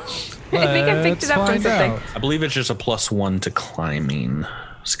do? I think I picked it up from something. I believe it's just a +1 to climbing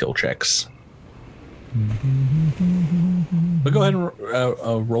skill checks. But go ahead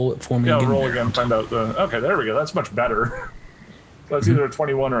and roll it for me. Yeah, again. roll again. Find out the. Okay, there we go. That's much better. So it's either a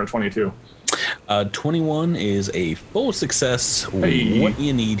 21 or a 22. 21 is a full success. Hey. What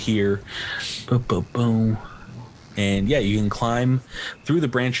you need here. Boom. And yeah, you can climb through the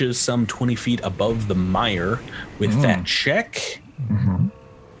branches some 20 feet above the mire with that check.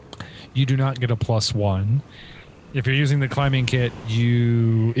 You do not get a +1. If you're using the climbing kit,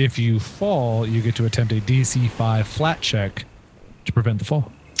 if you fall, you get to attempt a DC 5 flat check to prevent the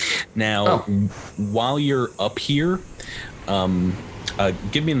fall. Now, while you're up here,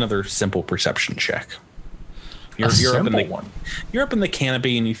 give me another simple perception check. You're up in the one. You're up in the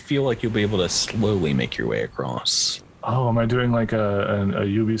canopy, and you feel like you'll be able to slowly make your way across. Oh, am I doing like a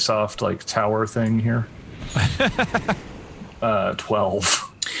Ubisoft like tower thing here? 12.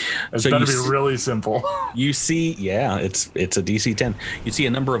 It's So better you be really simple. You see, yeah, it's a DC 10. You see a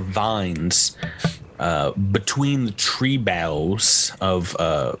number of vines between the tree boughs of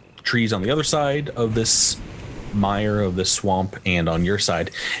trees on the other side of this mire, of this swamp, and on your side.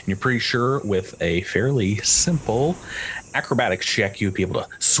 And you're pretty sure with a fairly simple acrobatics check, you'd be able to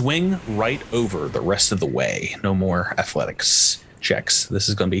swing right over the rest of the way. No more athletics checks. This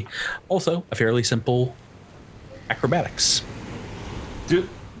is going to be also a fairly simple acrobatics.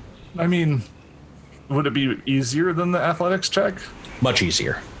 I mean, would it be easier than the athletics check? Much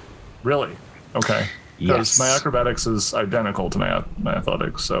easier. Really? Okay. Because Yes. my acrobatics is identical to my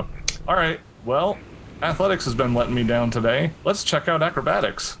athletics. So, all right. Well, athletics has been letting me down today. Let's check out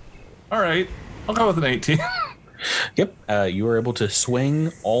acrobatics. All right. I'll go with an 18. Yep. You were able to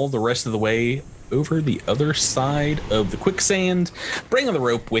swing all the rest of the way over the other side of the quicksand, bringing the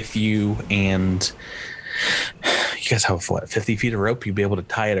rope with you, and you guys have 50 feet of rope. You'd be able to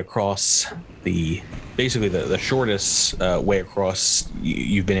tie it across basically the shortest way across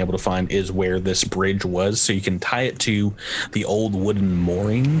you've been able to find is where this bridge was. So you can tie it to the old wooden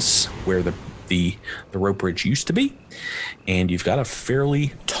moorings where the rope bridge used to be. And you've got a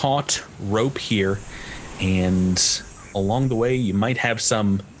fairly taut rope here. And along the way, you might have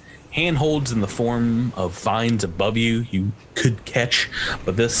some handholds in the form of vines above you could catch,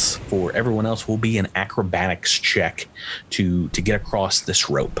 but this for everyone else will be an acrobatics check to get across this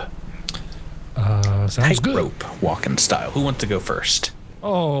rope. Sounds good. Rope walking style. Who wants to go first?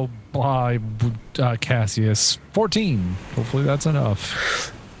 Oh, Cassius. 14. Hopefully that's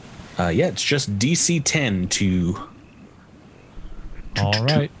enough. Yeah, it's just DC 10 to All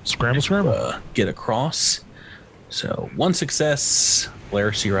right. Scramble. get across. So one success.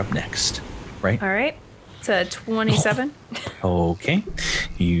 Laris, you're up next, right? All right. It's a 27. Okay.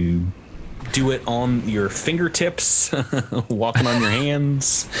 You do it on your fingertips, walking on your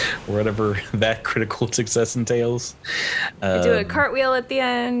hands, or whatever that critical success entails. I do a cartwheel at the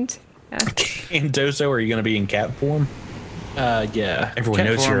end. Yeah. Candoso, are you going to be in cat form? Yeah. Everyone Cat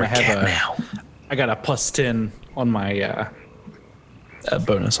knows form, you're a I have cat now. I got a +10 on my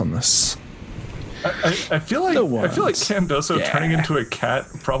bonus on this. I feel like Candoso turning into a cat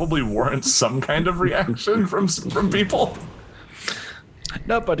probably warrants some kind of reaction from people.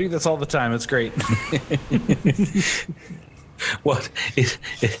 Nope, I do this all the time. It's great. What?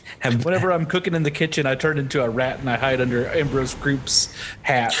 Whenever I'm cooking in the kitchen, I turn into a rat and I hide under Ambrose Group's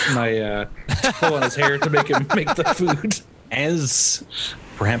hat and I pull on his hair to make him make the food. As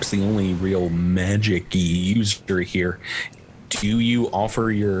perhaps the only real magic user here, do you offer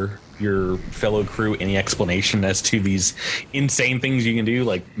your fellow crew any explanation as to these insane things you can do,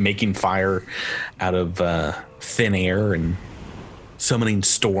 like making fire out of thin air and summoning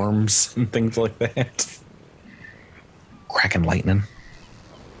storms and things like that? Cracking lightning.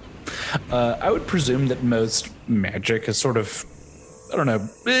 I would presume that most magic is sort of, I don't know,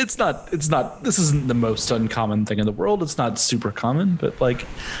 it's not, this isn't the most uncommon thing in the world. It's not super common, but like,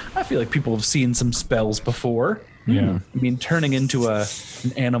 I feel like people have seen some spells before. Yeah. I mean, turning into an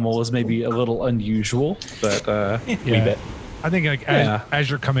animal is maybe a little unusual, but yeah. I think like as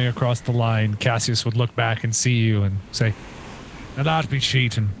you're coming across the line, Cassius would look back and see you and say, "Now that'd be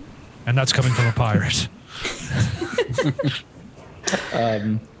cheating, and that's coming from a pirate."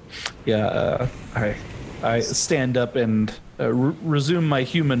 I stand up and resume my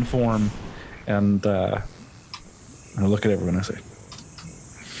human form, and I look at everyone and I say,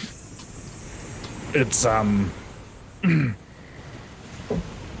 "It's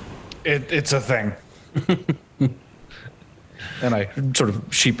it's a thing." And I sort of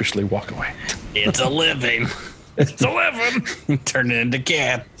sheepishly walk away. It's a living. It's a living. Turn it into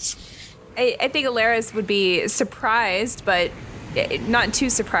cats. I think Alaris would be surprised, but not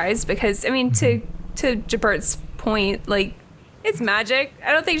too surprised, because I mean, to Jabert's point, like, it's magic.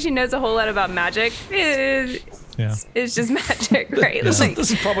 I don't think she knows a whole lot about magic. It's just magic, right? This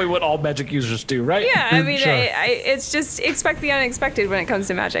is probably what all magic users do, right? Yeah, I mean, Sure. it's just expect the unexpected when it comes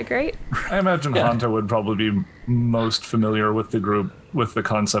to magic, right? I imagine Honto would probably be most familiar with the group, with the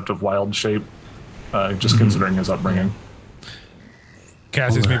concept of wild shape, just considering his upbringing.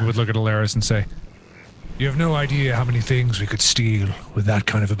 Cassius maybe would look at Alaris and say, "You have no idea how many things we could steal with that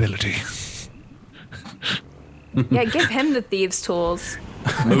kind of ability." Yeah, give him the thieves' tools.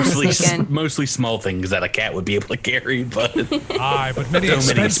 Mostly small things that a cat would be able to carry, but Aye, but many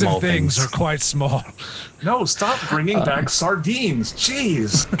expensive small things things are quite small. No, stop bringing back sardines.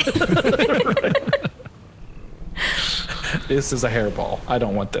 Jeez. This is a hairball. I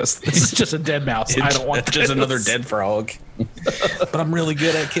don't want this. This is just a dead mouse. I don't want it's just another dead frog. But I'm really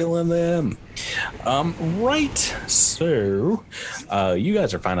good at killing them. Right. So, you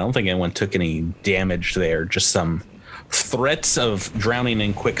guys are fine. I don't think anyone took any damage there. Just some threats of drowning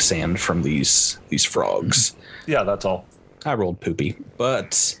in quicksand from these frogs. Yeah, that's all. I rolled poopy,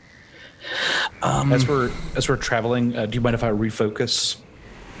 but as we're traveling, do you mind if I refocus?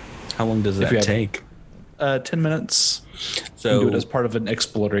 how long does that take? 10 minutes. So do it as part of an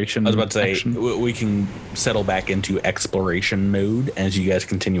exploration. I was about to say action. we can settle back into exploration mode as you guys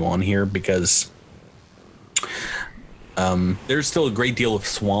continue on here, because there's still a great deal of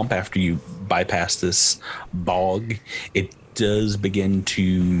swamp after you bypass this bog. It does begin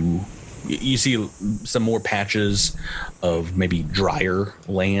to, you see some more patches of maybe drier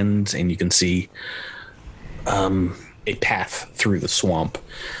land, and you can see a path through the swamp.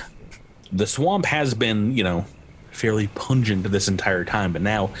 The swamp has been, fairly pungent this entire time, but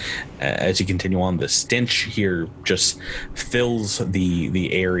now as you continue on, the stench here just fills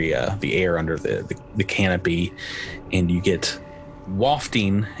the air under the canopy, and you get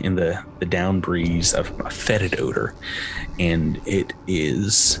wafting in the down breeze of a fetid odor, and it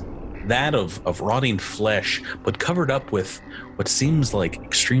is that of rotting flesh, but covered up with what seems like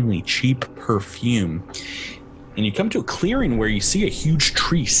extremely cheap perfume. And you come to a clearing where you see a huge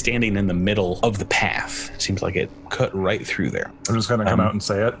tree standing in the middle of the path. It seems like it cut right through there. I'm just going to come out and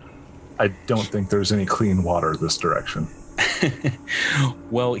say it. I don't think there's any clean water this direction.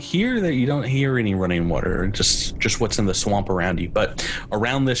 Well, here that you don't hear any running water, just what's in the swamp around you. But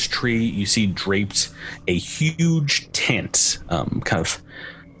around this tree, you see draped a huge tent, kind of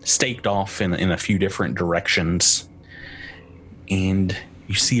staked off in a few different directions. And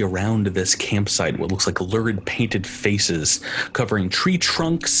you see around this campsite what looks like lurid painted faces covering tree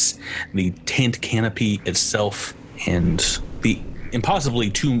trunks, the tent canopy itself, and the impossibly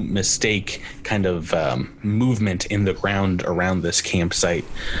to mistake kind of movement in the ground around this campsite.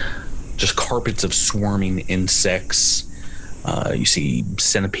 Just carpets of swarming insects. You see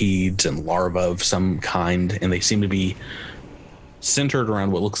centipedes and larvae of some kind, and they seem to be centered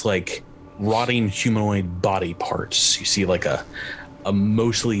around what looks like rotting humanoid body parts. You see like a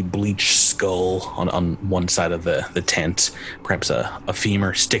mostly bleached skull on one side of the tent, perhaps a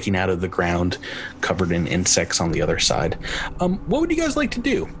femur sticking out of the ground, covered in insects on the other side. What would you guys like to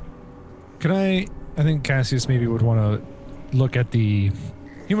do? I think Cassius maybe would want to look at the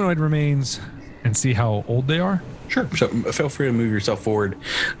humanoid remains and see how old they are. Sure. So feel free to move yourself forward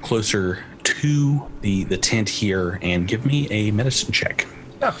closer to the tent here and give me a medicine check.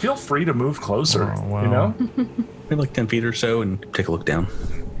 Yeah, feel free to move closer. Oh, wow. You know, Maybe like 10 feet or so and take a look down.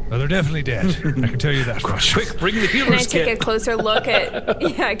 Oh, they're definitely dead. I can tell you that much. Quick, bring the Can I healer's take kit. a closer look at?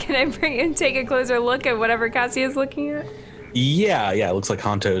 Yeah, can I bring and take a closer look at whatever Cassie is looking at? Yeah. It looks like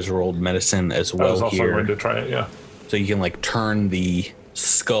Honto's rolled medicine as I was well also here. going to try it. Yeah. So you can like turn the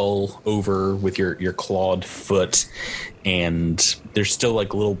skull over with your clawed foot, and there's still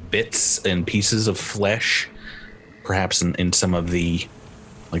like little bits and pieces of flesh, perhaps in some of the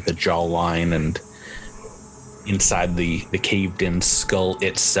like the jawline and inside the caved in skull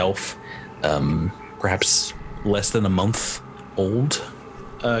itself. Perhaps less than a month old.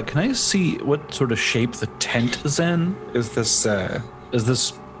 Can I see what sort of shape the tent is in? Is this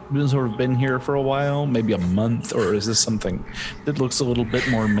sort of been here for a while, maybe a month, or is this something that looks a little bit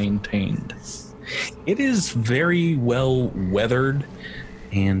more maintained? It is very well weathered,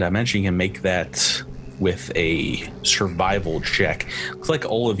 and I imagine you can make that with a survival check. Looks like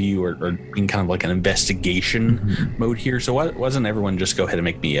all of you are in kind of like an investigation mode here, so why doesn't everyone just go ahead and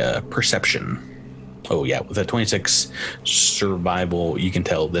make me a perception? Oh yeah, with a 26 survival, you can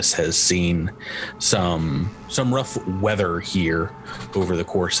tell this has seen some rough weather here over the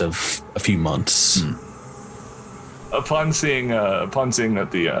course of a few months. Upon seeing that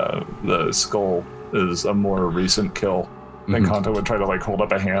the skull is a more recent kill, then Kanto would try to like hold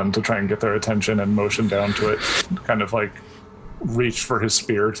up a hand to try and get their attention and motion down to it, kind of like reach for his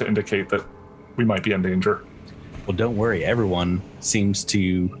spear to indicate that we might be in danger. Well, don't worry. Everyone seems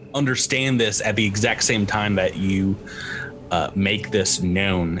to understand this at the exact same time that you make this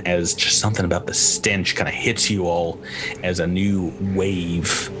known, as just something about the stench kind of hits you all as a new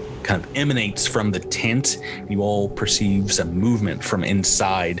wave kind of emanates from the tent. You all perceive some movement from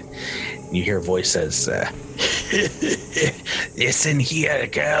inside. You hear a voice says, "Listen here,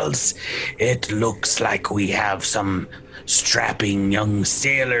 girls. It looks like we have some strapping young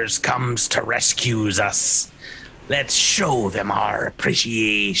sailors comes to rescue us. Let's show them our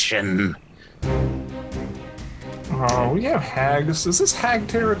appreciation." Oh, we have hags. Is this hag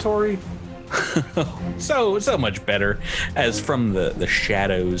territory? So much better, as from the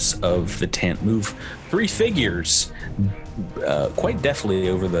shadows of the tent move 3 figures quite deftly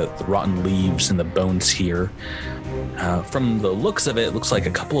over the rotten leaves and the bones here. From the looks of it, it looks like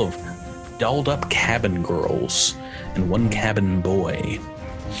a couple of dolled up cabin girls and one cabin boy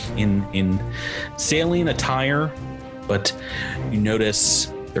in sailing attire, but you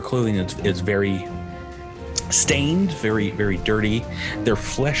notice their clothing is very stained, very, very dirty. Their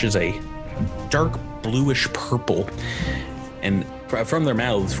flesh is a dark bluish purple, and from their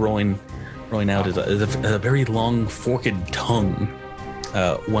mouths rolling out is a very long forked tongue.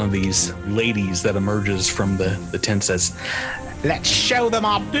 One of these ladies that emerges from the tent says, "Let's show them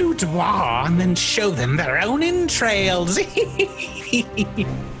our boudoir and then show them their own entrails."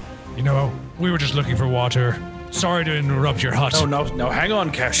 You know, we were just looking for water. Sorry to interrupt your hut. No, hang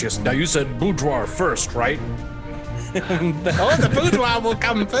on, Cassius. Now you said boudoir first, right? The boudoir will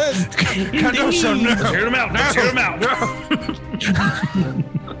come first. Let's hear them out. Let's hear them out.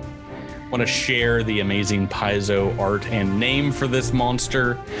 Want to share the amazing Paizo art and name for this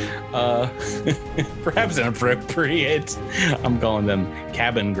monster? Perhaps inappropriate. I'm calling them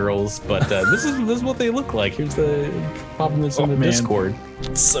cabin girls, but this is what they look like. Here's the popping this in the Discord.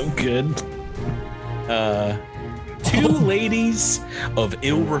 It's so good. 2 ladies of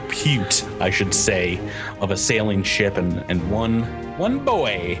ill repute, I should say, of a sailing ship, and one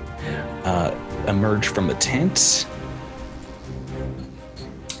boy emerge from the tent.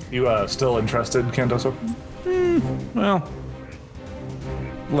 You still interested, Cantoso? Well,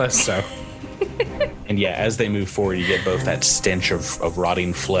 less so. And yeah, as they move forward, you get both that stench of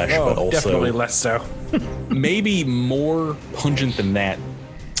rotting flesh, but also definitely less so. maybe more pungent than that.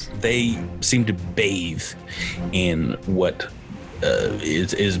 They seem to bathe in what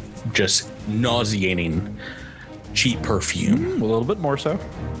is just nauseating cheap perfume. A little bit more so.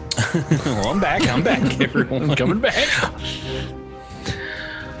 Well, I'm back, everyone. Coming back.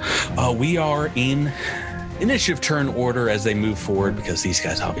 We are in initiative turn order as they move forward, because these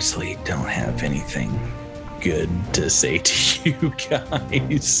guys obviously don't have anything good to say to you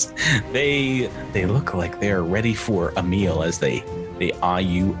guys. They look like they're ready for a meal as they eye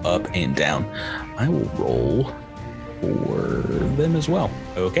you up and down. I will roll for them as well.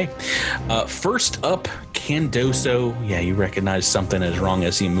 Okay. First up, Candoso. Yeah, you recognize something is wrong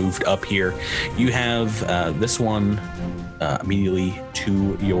as he moved up here. You have this one immediately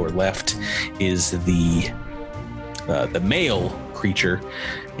to your left is the male creature,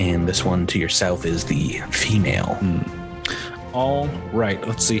 and this one to your south is the female. All right,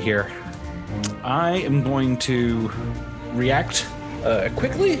 let's see here. I am going to react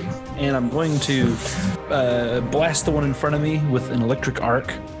quickly, and I'm going to blast the one in front of me with an electric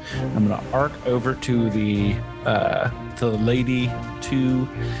arc. I'm going to arc over to the lady to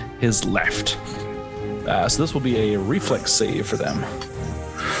his left. So this will be a reflex save for them.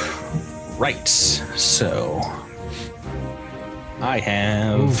 Right. So I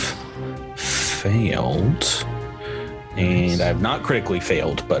have failed, and I've not critically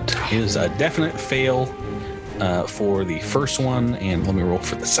failed, but it is a definite fail for the first one, and let me roll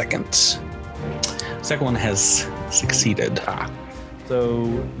for the second. Second one has succeeded.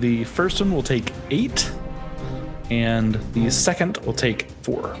 So the first one will take 8, and the second will take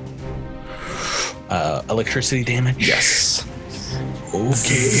 4. Electricity damage? Yes.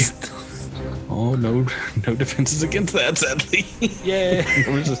 Okay. Oh, no defenses against that, sadly. Yay.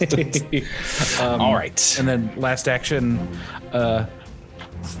 Resistance. All right. And then last action, I'm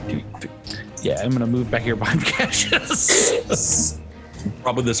going to move back here behind Cassius.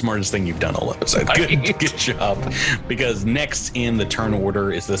 Probably the smartest thing you've done all episode. Good job. Because next in the turn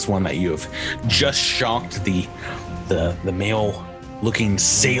order is this one that you have just shocked the male looking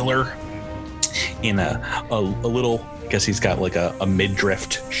sailor in a little, I guess he's got like a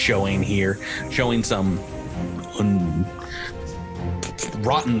midriff showing here, showing some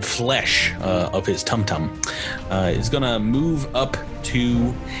rotten flesh of his tum-tum. Is gonna move up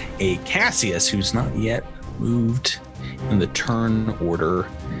to a Cassius who's not yet moved in the turn order.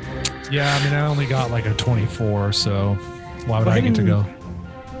 Yeah, I mean, I only got like a 24, so why would I get to go?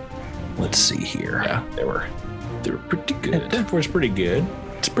 Let's see here. Yeah, they were pretty good. 24 is pretty good.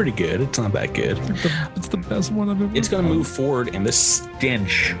 It's pretty good. It's not that good. It's the best one I've ever. It's going to move forward, and this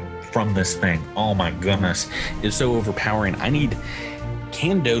stench from this thing, oh my goodness, is so overpowering. I need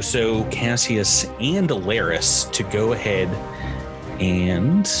Candoso, Cassius, and Alaris to go ahead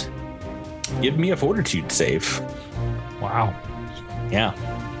and give me a fortitude save. Wow. Yeah.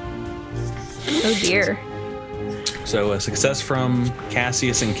 Oh dear. So a success from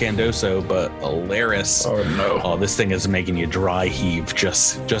Cassius and Candoso, but Alaris. Oh no. Oh, this thing is making you dry heave.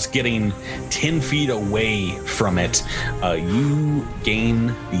 Just getting 10 feet away from it. You gain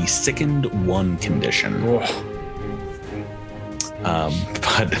the sickened 1 condition.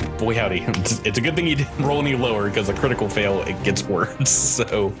 But boy howdy, it's a good thing you didn't roll any lower, because a critical fail, it gets worse.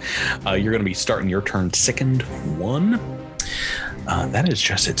 So you're going to be starting your turn sickened 1. That is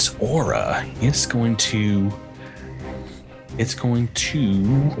just its aura. It's going to,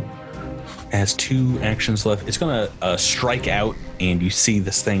 has 2 actions left. It's going to strike out, and you see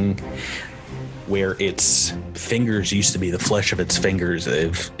this thing where its fingers used to be the flesh of its fingers.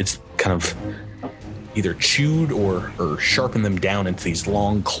 It's kind of either chewed or sharpened them down into these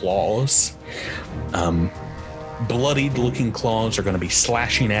long claws. Bloodied looking claws are going to be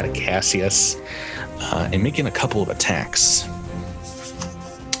slashing at Cassius and making a couple of attacks.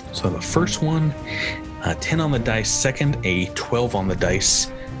 So the first one, 10 on the dice. Second, a 12 on the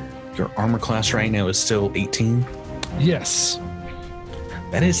dice. Your armor class right now is still 18. Yes.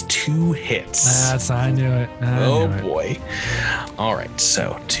 That is 2 hits. I knew it. Oh boy. All right,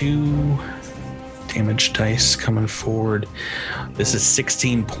 so 2 damage dice coming forward. This is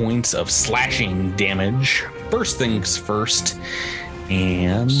 16 points of slashing damage. First things first.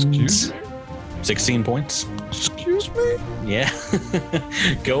 And 16 points. Excuse me? Yeah.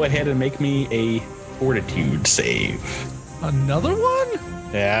 Go ahead and make me a fortitude save. Another one?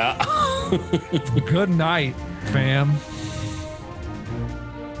 Yeah. Good night, fam.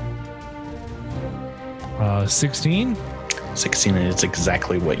 16? 16 is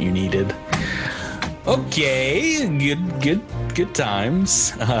exactly what you needed. Okay, good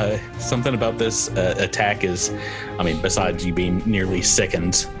times. Something about this attack is, I mean, besides you being nearly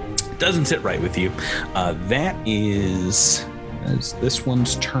sickened, doesn't sit right with you. That is this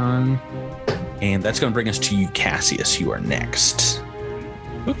one's turn, and that's going to bring us to you, Cassius. You are next.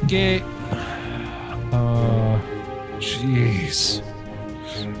 Okay. Jeez.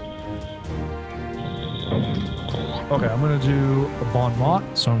 Okay, I'm going to do a bon mot,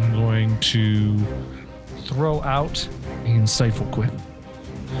 so I'm going to throw out an insightful quip.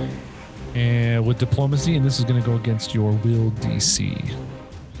 And with diplomacy, and this is going to go against your will DC.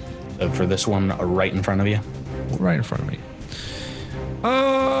 For this one, right in front of you? Right in front of me.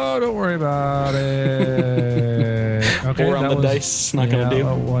 Oh, don't worry about it. Okay, 4 on the dice. Not going to do.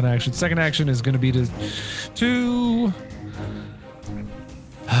 One action. Second action is going to be to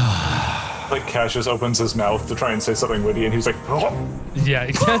Like Cassius opens his mouth to try and say something witty, and he's like, oh. Yeah,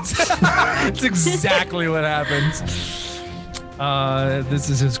 that's exactly what happens. This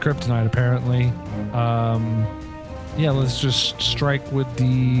is his kryptonite, apparently. Yeah, let's just strike with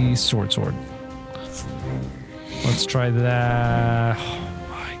the sword. Let's try that. Oh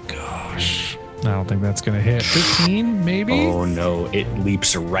my gosh. I don't think that's going to hit. 15, maybe? Oh no, it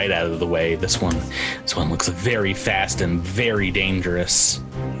leaps right out of the way. This one looks very fast and very dangerous.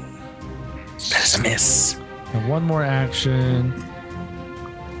 That's a miss. And one more action.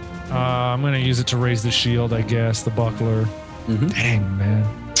 I'm going to use it to raise the shield, I guess, the buckler. Mm-hmm. Dang, man.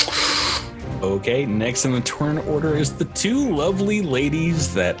 Okay, next in the turn order is the 2 lovely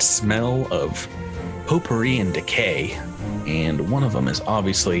ladies that smell of potpourri and decay. And one of them is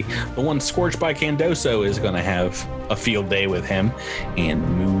obviously the one scorched by Candoso is going to have a field day with him and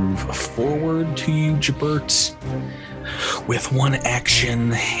move forward to you, Jabert, with 1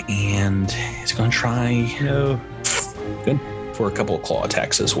 action, and he's going to try good for a couple of claw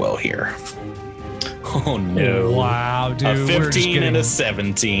attacks as well here. Oh no. Wow, dude. A 15 and a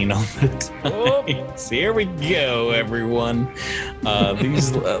 17 on the dice. Here we go, everyone.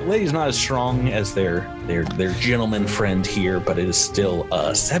 These ladies not as strong as their gentleman friend here, but it is still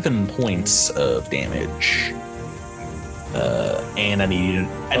 7 points of damage. And I need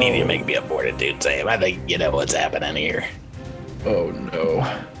you to make me a fortitude save. I think you know what's happening here. Oh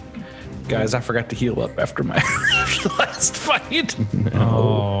no. Guys, I forgot to heal up after my last fight.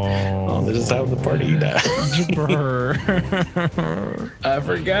 Oh, this is how the party died.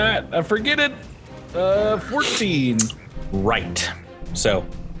 I forget it. 14. Right. So,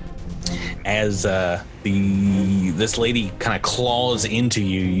 as this lady kind of claws into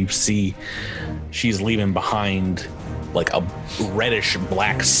you, you see she's leaving behind like a reddish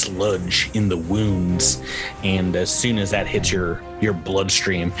black sludge in the wounds, and as soon as that hits your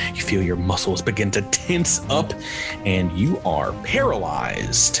bloodstream, you feel your muscles begin to tense up, and you are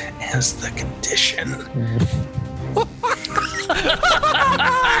paralyzed as the condition.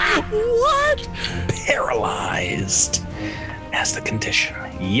 What? Paralyzed as the condition.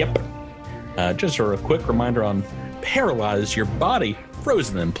 Yep. Just a quick reminder on paralyzed, your body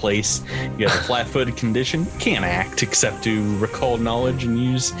frozen in place. You have a flat-footed condition. You can't act except to recall knowledge and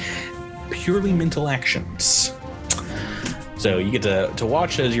use purely mental actions. So you get to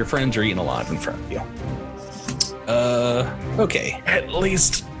watch as your friends are eating alive in front of you. Okay. At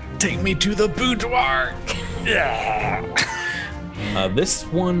least take me to the boudoir. Yeah. This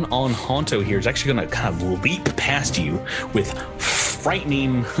one on Honto here is actually going to kind of leap past you with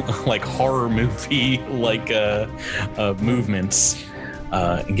frightening, like horror movie like movements.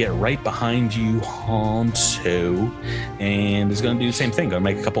 And get right behind you, Honto, and is going to do the same thing. Going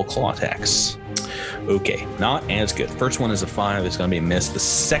to make a couple of claw attacks. Okay, not as good. First one is a 5. It's going to be a miss. The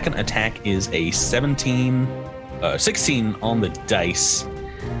second attack is a 16 on the dice,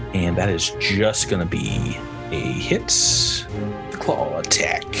 and that is just going to be a hit. Claw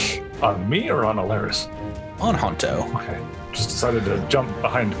attack. On me or on Alaris? On Honto. Okay. Just decided to jump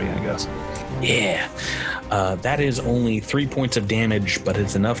behind me, I guess. Yeah. That is only 3 points of damage, but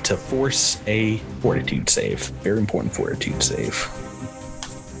it's enough to force a fortitude save. Very important fortitude save.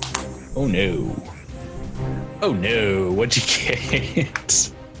 Oh no. Oh no, what'd you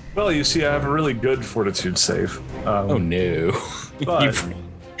get? Well, you see, I have a really good fortitude save. Oh no. But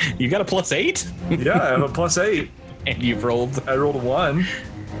you got a +8? yeah, I have a +8. And you've rolled? I rolled a 1.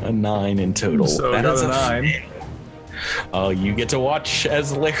 A 9 in total. So that is a 9. You get to watch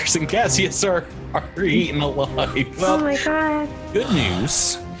as Laris and Cassius are eaten alive. Oh my god. Good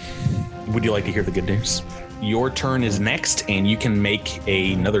news. Would you like to hear the good news? Your turn is next, and you can make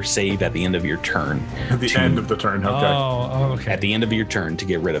another save at the end of your turn. At the end of the turn, okay. Oh, okay. At the end of your turn to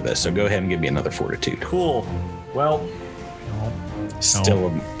get rid of this. So go ahead and give me another fortitude. Cool. Well,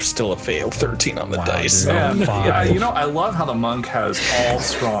 Still a fail. 13 on the dice. Dude. yeah, you know, I love how the monk has all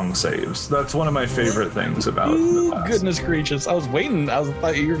strong saves. That's one of my favorite things about the class. Goodness gracious. I was waiting. I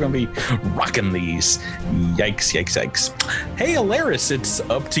thought you were going to be rocking these. Yikes, yikes, yikes. Hey, Alaris, it's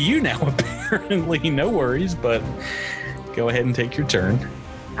up to you now, apparently. No worries, but go ahead and take your turn.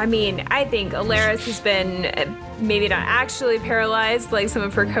 I mean, I think Alaris has been maybe not actually paralyzed like some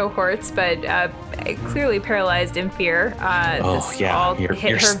of her cohorts, but clearly paralyzed in fear. This all hit your her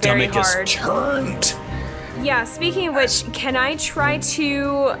very stomach hard. is turned. Yeah, speaking of which, can I try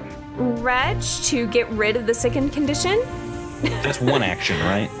to retch to get rid of the sickened condition? That's one action,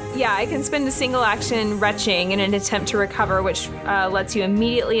 right? Yeah, I can spend a single action retching in an attempt to recover, which lets you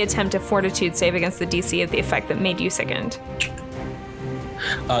immediately attempt a fortitude save against the DC of the effect that made you sickened.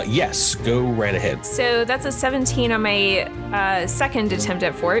 Yes, go right ahead. So that's a 17 on my second attempt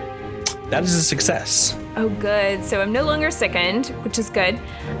at fort. That is a success. Oh, good. So I'm no longer sickened, which is good.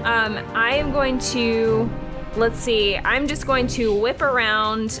 I am going to, let's see, I'm just going to whip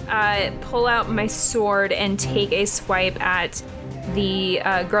around, pull out my sword, and take a swipe at the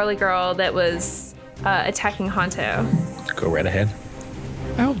girly girl that was attacking Honto. Go right ahead.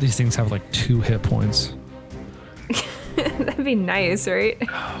 I hope these things have like 2 hit points. That'd be nice, right?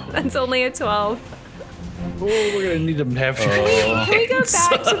 That's only a 12. Oh, we're gonna need them to have. Can we go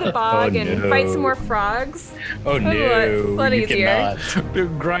back to the bog and fight some more frogs? Oh no, a lot you easier.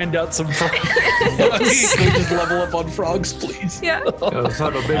 cannot. Grind out some frogs. Can we just level up on frogs, please? Yeah. Let's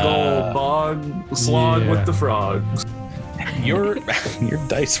have a big old bog slog with the frogs. Your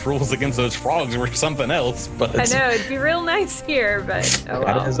dice rolls against those frogs were something else, but I know, it'd be real nice here, but oh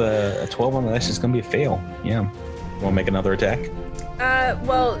that well. is a 12 on the dice. It's gonna be a fail. Yeah. Want to make another attack?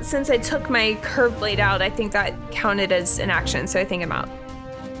 Well, since I took my curved blade out, I think that counted as an action, so I think I'm out.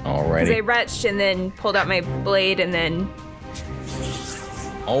 Because I Alrighty. retched and then pulled out my blade and then...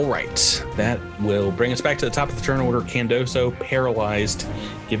 All right. That will bring us back to the top of the turn order. Candoso, paralyzed.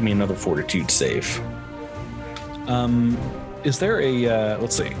 Give me another fortitude save. Is there a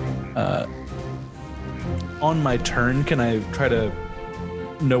let's see? On my turn, can I try to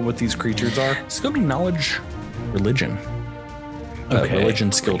know what these creatures are? It's going to be knowledge, religion. Okay.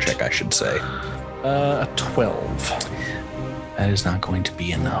 Religion skill check, I should say. A 12. That is not going to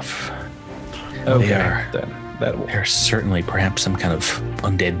be enough. Okay, They are. then that will. They're certainly perhaps some kind of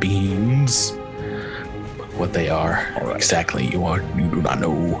undead beings. But what they are exactly, you do not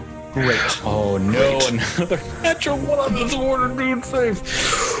know. Great. Oh no, another natural one on this fortitude save.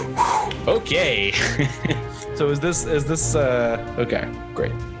 Okay. So is this okay,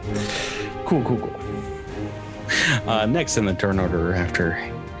 great. Cool. Next in the turn order after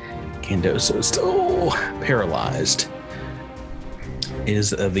Candoso is still paralyzed is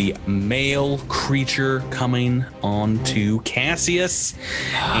the male creature coming on to Cassius.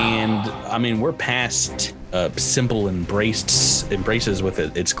 And I mean, we're past simple embraces with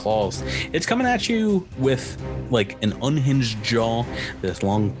its claws. It's coming at you with like an unhinged jaw, this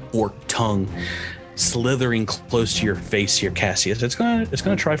long forked tongue slithering close to your face here, Cassius. It's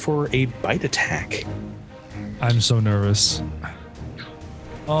gonna try for a bite attack. I'm so nervous.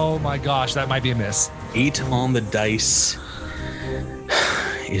 Oh my gosh, that might be a miss. 8 on the dice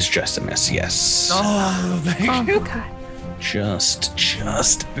is just a miss, yes. Oh, thank you. Oh, God.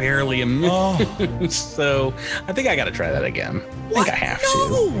 Just barely a miss. Oh. So I think I gotta try that again. I think I have to.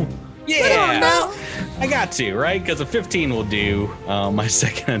 No! Yeah, I got to, right? Because a 15 will do my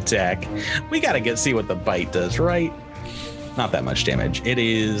second attack. We gotta see what the bite does, right? Not that much damage. It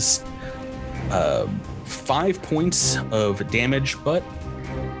is 5 points of damage, but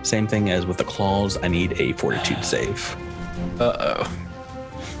same thing as with the claws. I need a fortitude save. Uh-oh.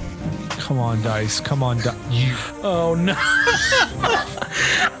 Come on, dice. Come on, you. Oh no.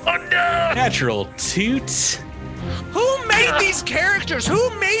 Oh no! Natural toot. Who made these characters? Who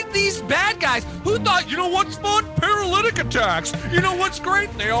made these bad guys? Who thought, you know what's fun? Paralytic attacks. You know what's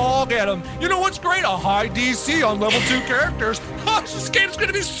great? They all get them. You know what's great? A high DC on level 2 characters. Oh, this game's going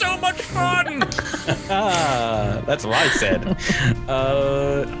to be so much fun. That's what I said.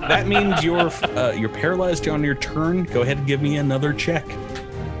 That means you're paralyzed on your turn. Go ahead and give me another check.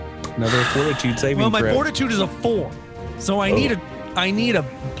 Another fortitude saving Well, my throw. fortitude is a 4. So I need a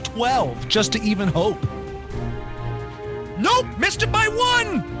 12 just to even hope. Nope, missed it by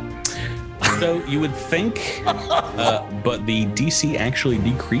 1. So you would think, but the DC actually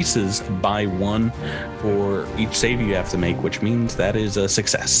decreases by 1 for each save you have to make, which means that is a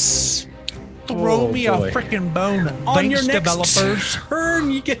success. Throw Oh, me boy. a freaking bone, On thanks, your next developers.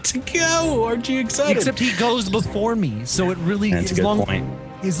 turn, you get to go. Aren't you excited? Except he goes before me, so it really That's a good point.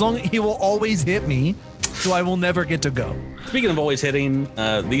 As long he will always hit me, so I will never get to go. Speaking of always hitting,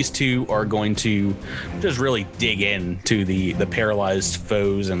 these two are going to just really dig into the paralyzed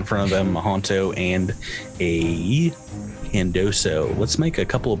foes in front of them, Mahonto and a Candoso. Let's make a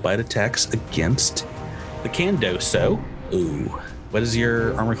couple of bite attacks against the Candoso. Ooh. What is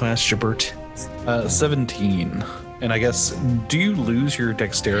your armor class, Jabert? 17. And I guess, do you lose your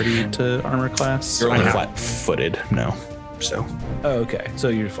dexterity to armor class? You're only flat-footed, no. So Oh, okay. So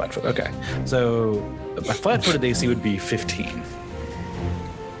you're flat-footed. Okay. So my flat-footed AC would be 15.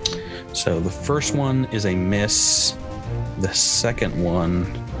 the first one is a miss. The second one,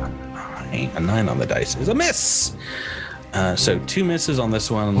 a 9 on the dice, is a miss. So 2 misses on this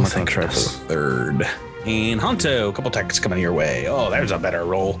one. I'm not going to try for goodness. the third. And Honto, a couple attacks coming your way. Oh, there's a better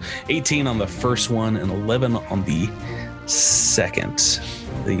roll. 18 on the first one and 11 on the second.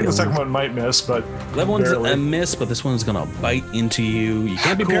 The second one might miss, but 11 one's barely. a miss, but this one's gonna bite into you. You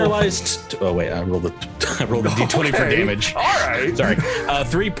can't be paralyzed. Oh wait, I rolled a d20 for Okay. damage. All right. Sorry,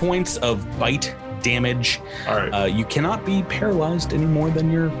 3 points of bite damage. All right. You cannot be paralyzed any more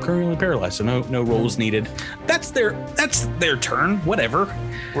than you're currently paralyzed, so no rolls needed. That's their turn. Whatever.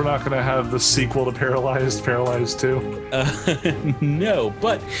 We're not going to have the sequel to Paralyzed 2. No,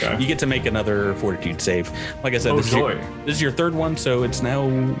 but Okay. you get to make another fortitude save. Like I said, Oh, this joy. is your third one, so it's now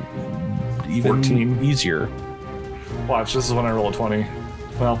even 14. easier. Watch, this is when I roll a 20.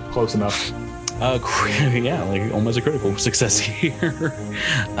 Well, close enough. Yeah, like almost a critical success here.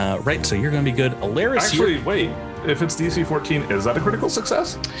 Right, so you're gonna be good. Alaris, Actually, wait. If it's DC 14, is that a critical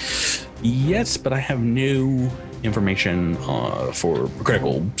success? yes, but I have no information for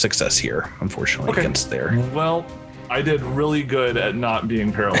critical success here, unfortunately, Okay. against there. Well, I did really good at not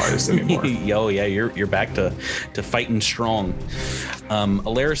being paralyzed anymore. Oh yeah, you're back to fighting strong.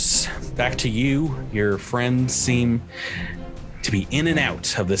 Alaris, back to you. Your friends seem to be in and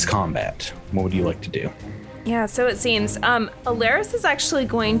out of this combat. What would you like to do? Yeah, so it seems. Alaris is actually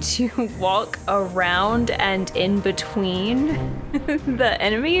going to walk around and in between the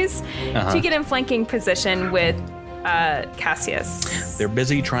enemies to get in flanking position with Cassius. They're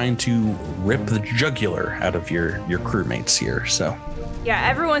busy trying to rip the jugular out of your crewmates here, so. Yeah,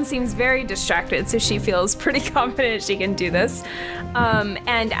 everyone seems very distracted, so she feels pretty confident she can do this.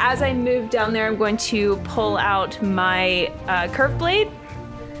 And as I move down there, I'm going to pull out my curve blade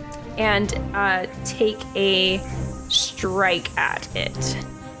and take a strike at it.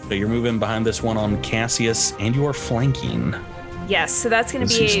 So you're moving behind this one on Cassius, and you are flanking. Yes, so that's going to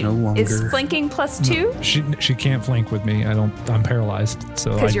This be is no longer- is flanking +2? She can't flank with me. I'm paralyzed.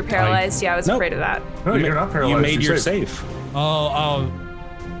 So Because you're paralyzed. Yeah, I was Nope. afraid of that. No, you're not paralyzed. You made you're your safe. save. Oh,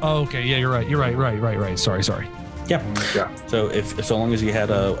 okay. Yeah, you're right. Right. Sorry. Yeah. Yeah. So so long as you had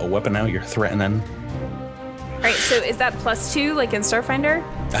a weapon out, you're threatening. All right, so is that +2 like in Starfinder?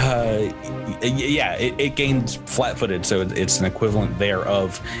 Yeah, it gains flat-footed, so it's an equivalent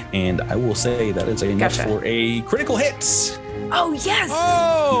thereof, and I will say that is enough Gotcha. for a critical hit. Oh, yes!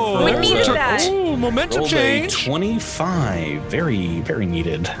 Oh, We needed that. Oh, momentum Rolled change. a 25. Very, very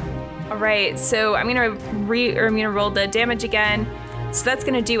needed. All right, so I'm gonna roll the damage again. So that's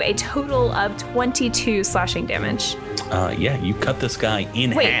gonna do a total of 22 slashing damage. Yeah, you cut this guy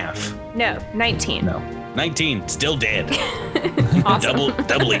in Wait. half. No, 19. No, 19, still dead. Awesome.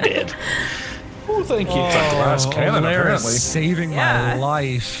 Doubly dead. Oh, thank you. It's like the last cannon, Alaris apparently. saving Yeah. my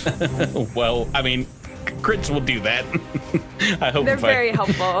life. Well, I mean, crits will do that. I hope They're if very I,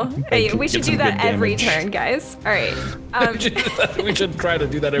 helpful. Hey, we get should some do that good every damage. turn, guys. All right. We should try to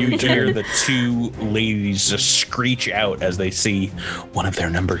do that every You hear turn. the two ladies just screech out as they see one of their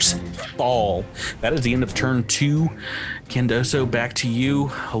numbers fall. That is the end of turn 2. Candoso, back to you.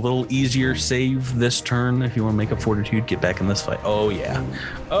 A little easier save this turn if you want to make a fortitude, get back in this fight. Oh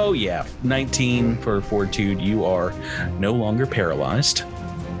yeah. 19 for fortitude. You are no longer paralyzed.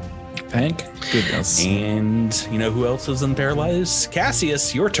 Thank goodness. And you know who else is unparalyzed?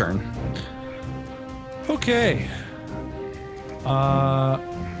 Cassius, your turn. Okay.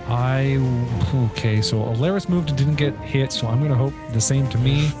 So Alaris moved and didn't get hit, so I'm gonna hope the same to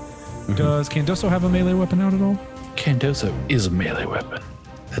me. Does Candoso have a melee weapon out at all? Candoso is a melee weapon.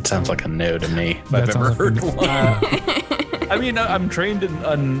 That sounds like a no to me. If That I've ever sounds like heard a- one. I mean, I'm trained in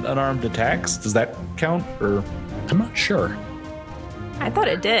unarmed attacks. Does that count? Or I'm not sure. I thought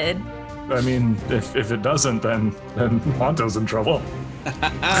it did. I mean, if it doesn't, then Honto's in trouble.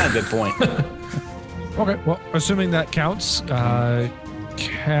 Good point. Okay, well, assuming that counts,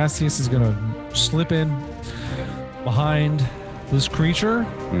 Cassius is gonna slip in behind this creature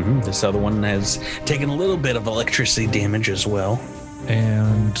This other one has taken a little bit of electricity damage as well.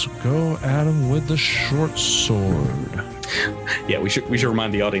 and go at him with the short sword. Yeah, we should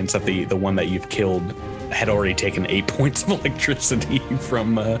remind the audience that the one that you've killed had already taken 8 points of electricity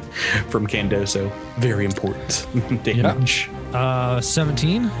from Candoso. Very important damage.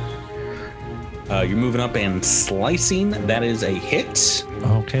 17. You're moving up and slicing. That is a hit.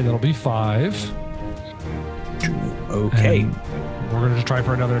 Okay, that'll be 5. Okay, And we're gonna try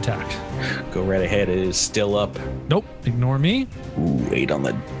for another attack. go right ahead. It is still up. Nope, ignore me. Ooh, 8 on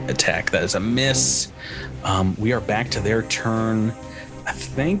the attack. That is a miss. We are back to their turn. I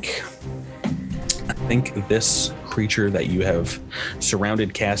think this creature that you have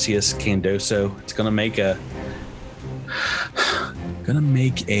surrounded Cassius, Candoso, it's gonna make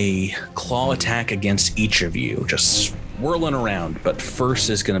a claw attack against each of you. Just whirling around, but first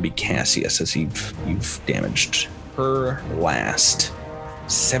is going to be Cassius, as you've damaged her last.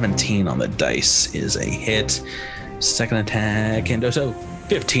 17 on the dice is a hit. Second attack, Candoso.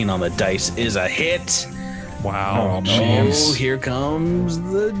 15 on the dice is a hit. Wow. Oh, here comes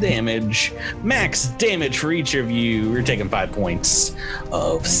the damage. Max damage for each of you. We're taking 5 points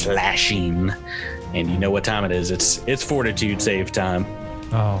of slashing. And you know what time it is. It's fortitude save time.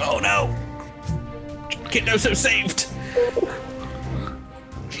 Oh no. Candoso saved.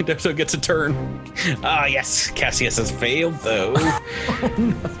 Candoso gets a turn. Ah, yes. Cassius has failed, though.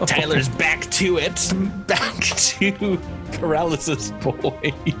 Tyler's back to it. Back to paralysis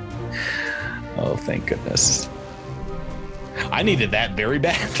boy. Oh, thank goodness. I needed that very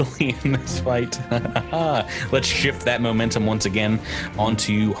badly in this fight. Let's shift that momentum once again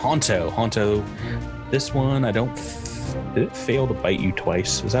onto Honto. Honto, this one, did it fail to bite you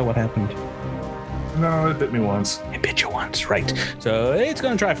twice? Is that what happened? No, it bit me once. It bit you once, right. So it's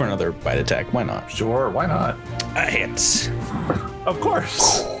going to try for another bite attack. Why not? Sure, why not? A hit. Of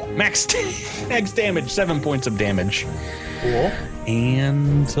course. Max damage, 7 points of damage. Cool.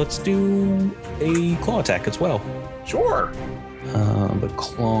 And let's do a claw attack as well. Sure. The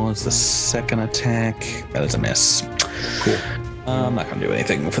claw is the second attack. That is a miss. Cool. I'm not going to do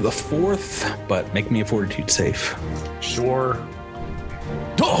anything for the fourth, but make me a fortitude save. Sure.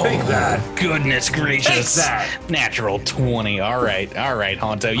 Oh, Take that. Goodness gracious. Take that. Natural 20. All right,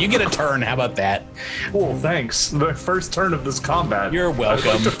 Honto. You get a turn. How about that? Cool, thanks. The first turn of this combat. You're welcome.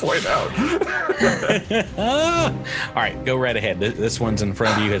 I'd like to point out. All right, go right ahead. This one's in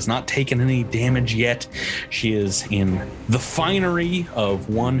front of you. Has not taken any damage yet. She is in the finery of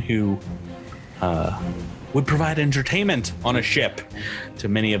one who would provide entertainment on a ship to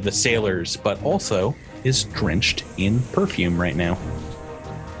many of the sailors, but also is drenched in perfume right now.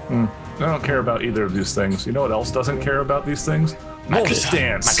 I don't care about either of these things. You know what else doesn't care about these things? My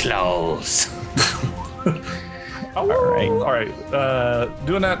stance. My clothes. All right.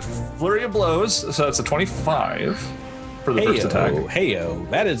 Doing that flurry of blows. So that's a 25 for the first attack. Heyo,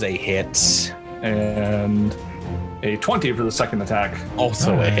 that is a hit. And a 20 for the second attack.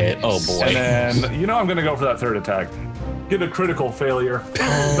 Also a hit. Oh boy. And then, I'm going to go for that third attack. Get a critical failure.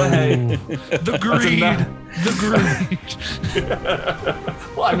 But hey, The greed.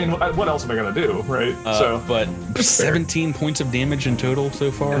 well, I mean, what else am I going to do, right? But 17 points of damage in total so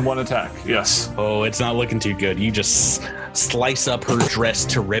far. And one attack, yes. Oh, it's not looking too good. You just slice up her dress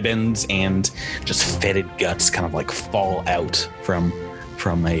to ribbons, and just fetid guts kind of like fall out from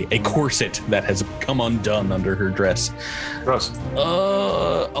a corset that has come undone under her dress. Gross.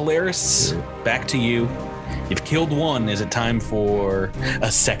 Alaris, back to you. You've killed one. Is it time for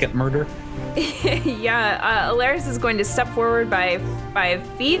a second murder? Yeah, Alaris is going to step forward by 5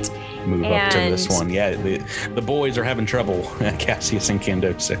 feet. Move up to this one. Yeah, the boys are having trouble, Cassius and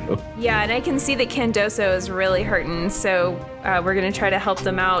Candoso. Yeah, and I can see that Candoso is really hurting, so we're going to try to help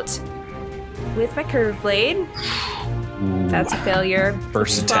them out with my curve blade. Ooh. That's a failure.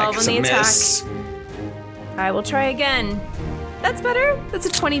 First attack is a miss. I will try again. That's better. That's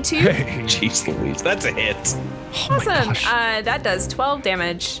a 22. Hey. Jeez Louise, that's a hit. Awesome. That does 12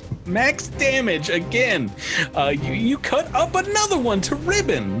 damage. Max damage again. You cut up another one to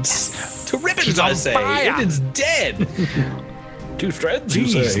ribbons. Yes. To ribbons, She's I on say. fire. It is dead. 2 shreds, you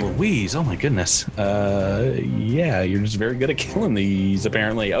Jeez say? Louise, oh my goodness. Yeah, you're just very good at killing these,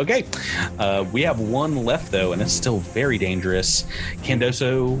 apparently. Okay, we have one left, though, and it's still very dangerous.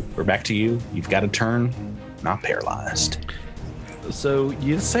 Candoso, we're back to you. You've got a turn, not paralyzed. So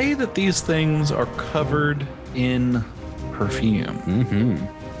you say that these things are covered in perfume.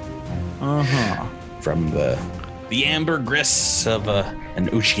 Mm-hmm. Uh-huh. From the ambergris of an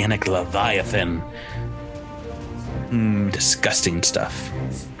oceanic leviathan. Disgusting stuff.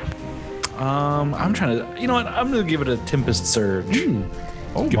 I'm trying to, you know what? I'm gonna give it a Tempest Surge.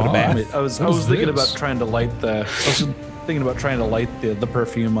 Oh, Give it a my. bath. I was What is thinking this? about trying to light the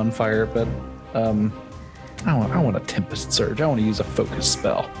perfume on fire, but I want a Tempest Surge. I want to use a focus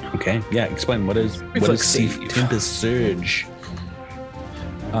spell. Okay, yeah. Explain what is Reflex save. Tempest Surge.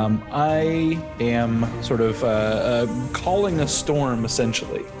 I am sort of calling a storm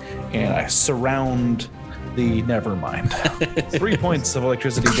essentially, and I surround the Nevermind. 3 points of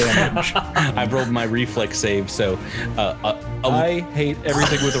electricity damage. I've rolled my reflex save, so I hate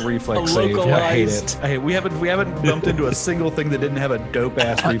everything with a reflex save. localized- I hate it. We haven't bumped into a single thing that didn't have a dope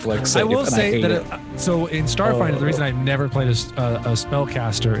ass reflex save. I will and say hate that it. so in Starfinder, the reason I've never played a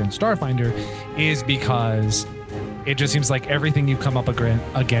spellcaster in Starfinder is because it just seems like everything you come up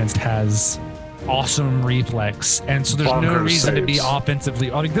against has awesome reflex, and so there's no Bonkers reason to be saves.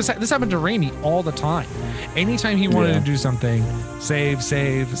 offensively. I mean, this happened to Raimi all the time. Anytime he wanted to do something, save.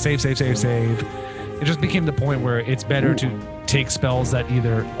 It just became the point where it's better to take spells that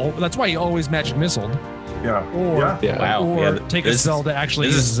either. That's why he always magic missiled, Yeah. or Wow. or Yeah, take a this- spell that actually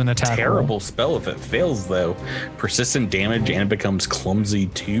This uses is an attack. terrible spell if it fails though. Persistent damage and it becomes clumsy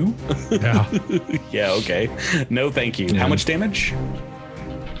too. Roll. Yeah. Yeah, okay. No, thank you. How much damage?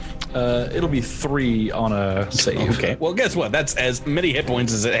 It'll be 3 on a save. Okay. Well, guess what? That's as many hit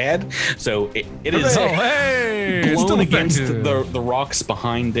points as it had. So it is Oh, hey! It's blown still against effective. the rocks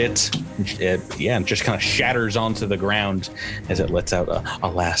behind it. It just kind of shatters onto the ground as it lets out a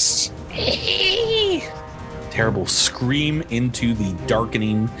last terrible scream into the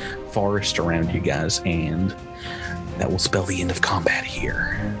darkening forest around you guys, and that will spell the end of combat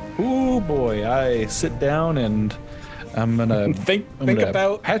here. Oh boy, I sit down and I'm gonna Think gonna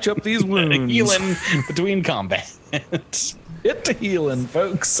about patch up these wounds. healing between combat. Get to healing,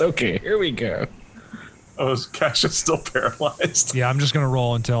 folks. Okay, here we go. Oh, Cash is still paralyzed. Yeah, I'm just gonna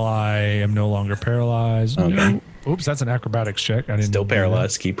roll until I am no longer paralyzed. Okay. Oops, that's an acrobatics check. I didn't Still do that.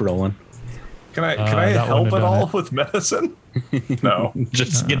 paralyzed. Keep rolling. Can I that wouldn't help have at done all it. with medicine? No.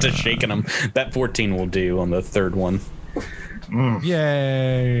 Just get to shaking them. That 14 will do on the third one.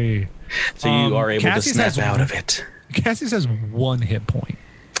 Yay! So you are able Cassie's to snap has out one- of it. Cassie says 1 hit point.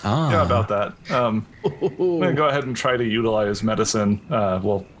 Ah. Yeah, about that. I'm gonna go ahead and try to utilize medicine.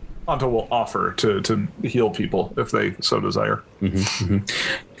 Well, Anto will offer to heal people if they so desire.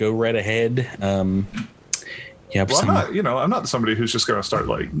 Go right ahead. Yeah, Well, I'm not somebody who's just gonna start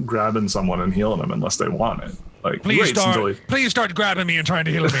like grabbing someone and healing them unless they want it. Like, Please until he, start grabbing me and trying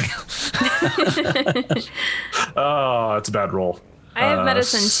to heal me. oh, it's a bad roll. I have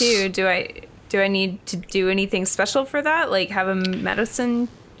medicine too. Do I need to do anything special for that? Like have a medicine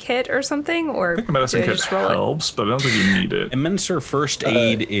kit or something? Or I think a medicine do I kit just roll it? helps, but I don't think you need it. Administer first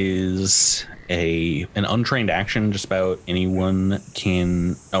aid is an untrained action. Just about anyone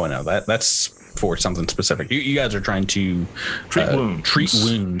can. Oh no, that's for something specific. You guys are trying to Treat wounds. treat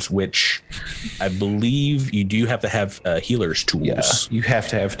wounds, which I believe you do have to have healer's tools. Yeah, you have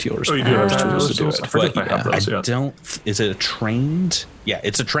to have healers. Oh, you do have tools to do tools. it. I forget But if I have those. I Yeah. don't. Is it a trained? Yeah,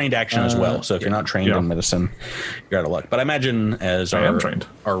 it's a trained action as well. So if you're not trained Yeah. in medicine, you're out of luck. But I imagine as I am trained.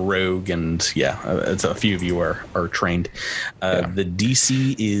 our rogue and it's a few of you are trained. The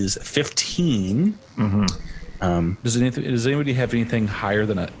DC is 15. Does anybody have anything higher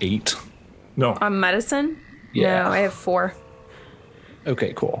than an 8? No. On medicine? Yeah. No, I have 4.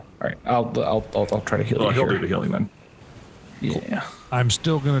 Okay, cool. All right, I'll try to heal Well, you he'll do here. the healing then. Yeah. I'm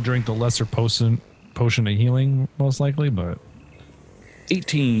still gonna drink the lesser potion of healing, most likely, but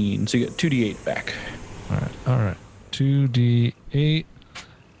 18. So you get 2d8 back. all right. 2d8.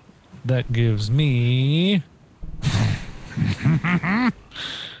 That gives me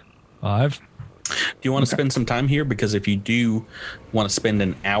 5. Do you want to spend some time here? Because if you do want to spend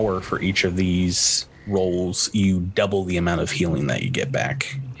an hour for each of these rolls, you double the amount of healing that you get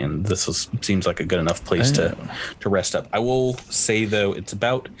back. And seems like a good enough place to rest up. I will say, though, it's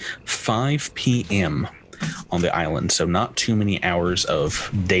about 5 p.m. on the island, so not too many hours of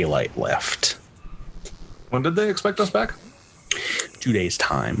daylight left. When did they expect us back? 2 days'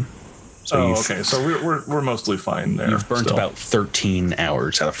 time. So Oh, you've, okay. So we're mostly fine there. you've burnt still. about 13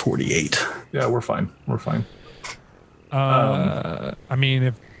 hours out of 48. Yeah, we're fine. We're fine. I mean,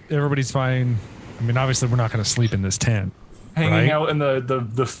 if everybody's fine, I mean, obviously we're not gonna sleep in this tent. Hanging Right. out in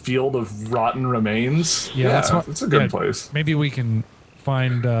the field of rotten remains. Yeah, that's what, it's a good yeah, place. Maybe we can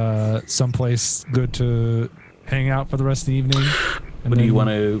find someplace good to hang out for the rest of the evening. But do you want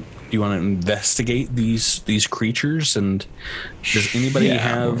to investigate these creatures? And does anybody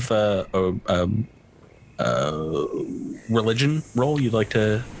have a religion roll you'd like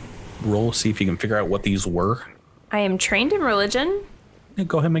to roll? See if you can figure out what these were. I am trained in religion. Yeah,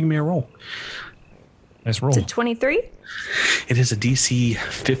 go ahead and make me a roll. Nice roll. It's a 23. It is a DC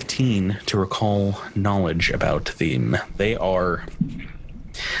 15 to recall knowledge about them. They are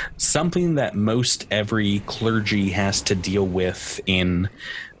something that most every clergy has to deal with in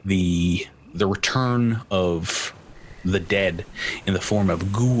the return of the dead in the form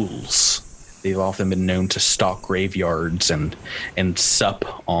of ghouls. They've often been known to stalk graveyards and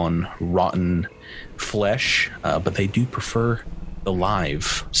sup on rotten flesh, but they do prefer the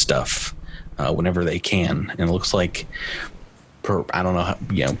live stuff whenever they can. And it looks like, I don't know,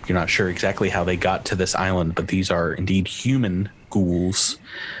 you're not sure exactly how they got to this island, but these are indeed human ghouls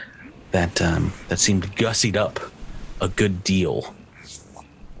that seem gussied up a good deal.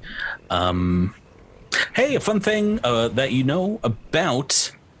 Hey, a fun thing that you know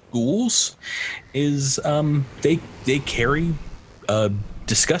about ghouls is they carry a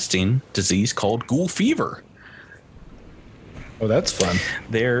disgusting disease called ghoul fever. Oh, that's fun.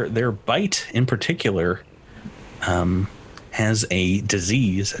 Their bite in particular has a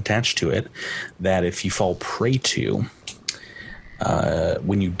disease attached to it that if you fall prey to,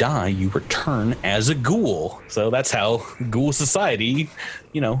 when you die, you return as a ghoul. So that's how ghoul society,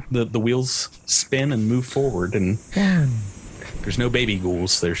 the wheels spin and move forward. And there's no baby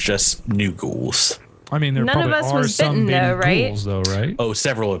ghouls. There's just new ghouls. I mean, there None probably of us are was some bitten, baby though, right? ghouls, though, right? Oh,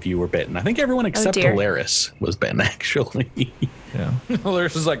 several of you were bitten. I think everyone except dear. Polaris was bitten, actually. Yeah.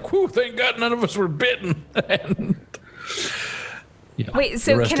 Polaris is like, whew, thank God none of us were bitten. Wait, The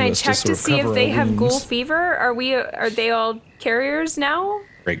so rest can of I us check just to sort of see if cover they our have ghoul wounds. fever? Are they all carriers now?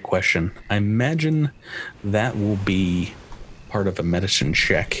 Great question. I imagine that will be part of a medicine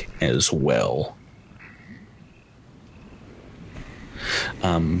check as well.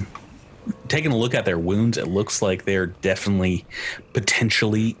 Taking a look at their wounds, it looks like they're definitely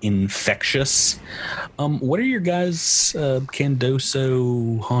potentially infectious. What are your guys,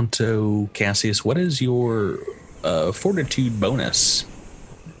 Candoso, Honto, Cassius? What is your fortitude bonus?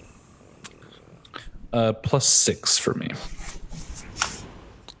 +6 for me.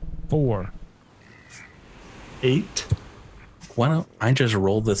 4. 8. Why don't I just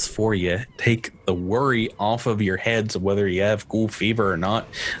roll this for you? Take the worry off of your heads of whether you have ghoul fever or not.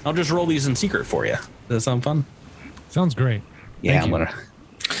 I'll just roll these in secret for you. Does that sound fun? Sounds great. Yeah, Thank I'm you. gonna.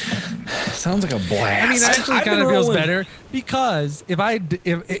 Sounds like a blast. I mean, that actually I've kind been of feels rolling. better because if I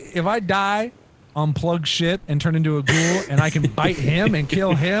die, unplug shit and turn into a ghoul, and I can bite him and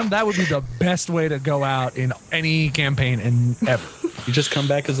kill him, that would be the best way to go out in any campaign and ever. You just come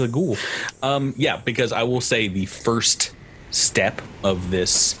back as a ghoul. Yeah, because I will say the first step of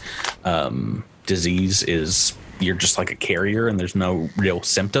this disease is you're just like a carrier and there's no real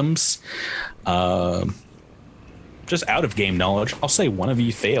symptoms. Just out of game knowledge, I'll say one of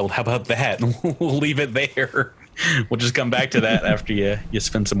you failed. How about that? We'll leave it there. We'll just come back to that after you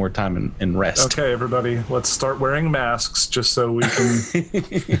spend some more time and rest. Okay, everybody, let's start wearing masks just so we can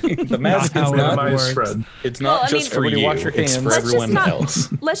The mask Not is how it not. works. minimize spread. It's not Well, I just mean- for Everybody you. wash your It's hands. for Let's just everyone not- else.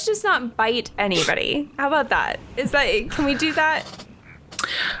 Let's just not bite anybody. How about that? Can we do that?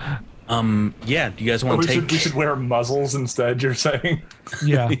 Yeah. Do you guys want We to take? should wear muzzles instead, you're saying?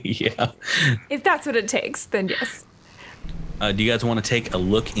 Yeah. Yeah. If that's what it takes, then yes. Do you guys want to take a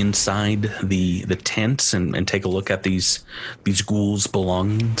look inside the tents and take a look at these ghouls'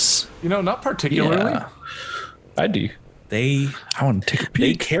 belongings? Not particularly. Yeah. I do. They I want to take a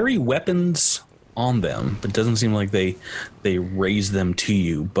they peek. carry weapons on them, but it doesn't seem like they raise them to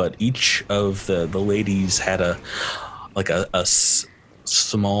you. But each of the ladies had a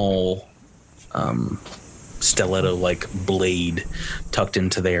small stiletto like blade tucked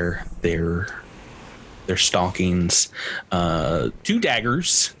into their stockings, 2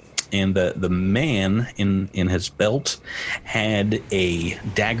 daggers, and the man in his belt had a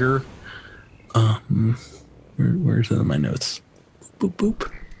dagger. Where's it in my notes? Boop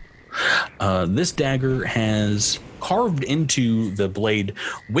boop. This dagger has carved into the blade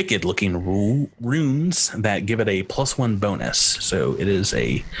wicked looking runes that give it a +1 bonus. So it is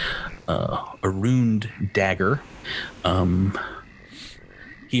a runed dagger.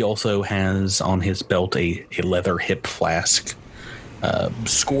 He also has on his belt a leather hip flask,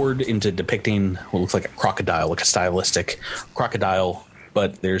 scored into depicting what looks like a crocodile, like a stylistic crocodile,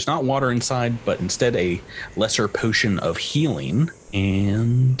 but there's not water inside, but instead a lesser potion of healing.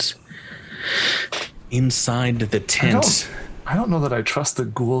 And inside the tent, I don't know that I trust the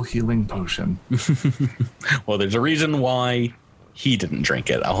ghoul healing potion. well, there's a reason why he didn't drink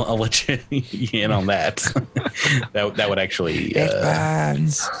it. I'll let you in on that. that would actually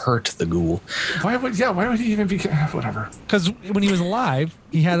hurt the ghoul. Why would he even be? Whatever. Because when he was alive,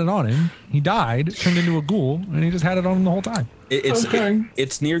 he had it on him. He died, turned into a ghoul, and he just had it on him the whole time.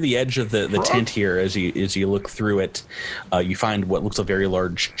 It's near the edge of the tent here. As you look through it, you find what looks a very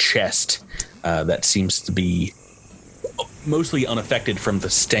large chest that seems to be mostly unaffected from the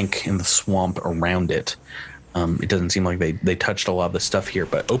stink in the swamp around it. It doesn't seem like they touched a lot of the stuff here,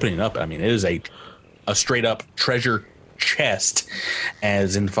 but opening it up, I mean, it is a straight up treasure chest.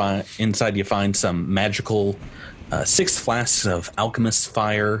 As inside you find some magical 6 flasks of alchemist's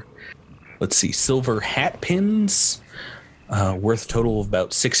fire. Let's see, silver hat pins, worth a total of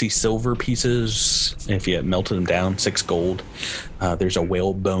about 60 silver pieces. If you melted them down, 6 gold. There's a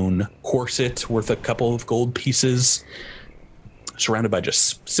whalebone corset worth a couple of gold pieces, surrounded by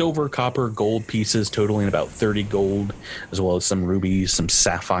just silver, copper, gold pieces totaling about 30 gold, as well as some rubies, some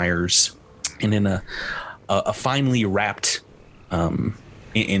sapphires, and in a finely wrapped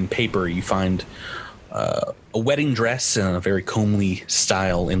in paper, you find a wedding dress in a very comely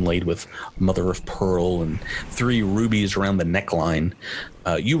style inlaid with mother of pearl and 3 rubies around the neckline.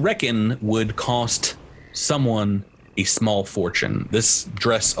 You reckon would cost someone a small fortune. This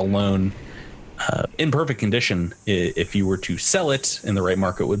dress alone, in perfect condition, if you were to sell it in the right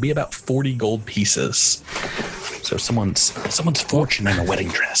market, would be about 40 gold pieces. So someone's fortune in a wedding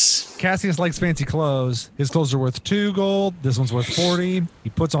dress. Cassius likes fancy clothes. His clothes are worth 2 gold. This one's worth 40. He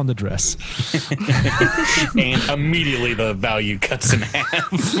puts on the dress. And immediately the value cuts in half.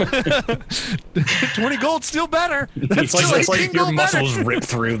 20 gold, still better. That's it's like your muscles rip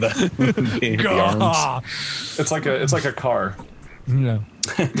through the arms. It's like a car. Yeah.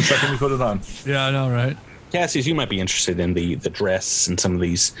 The second you put it on. Yeah, I know, right? Cassius, you might be interested in the dress and some of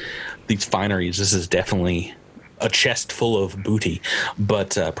these fineries. This is definitely a chest full of booty,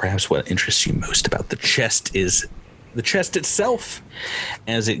 but perhaps what interests you most about the chest is the chest itself,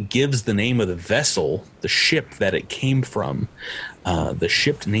 as it gives the name of the vessel, the ship that it came from, the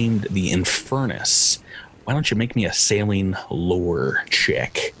ship named the Infernus. Why don't you make me a sailing lore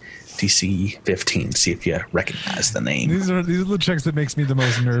check? DC 15, see if you recognize the name. These are the checks that makes me the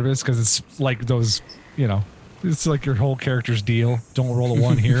most nervous, because it's like those, it's like your whole character's deal. Don't roll a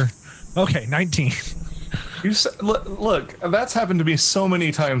 1 here. Okay, 19. Look, that's happened to me so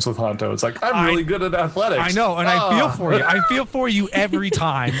many times with Honto. It's like, I'm really good at athletics. I know, and I feel for you. I feel for you every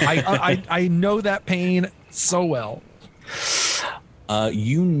time. I know that pain so well.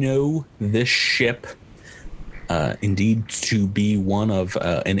 You know this ship indeed to be one of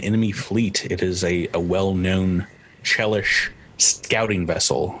an enemy fleet. It is a well-known Chelish scouting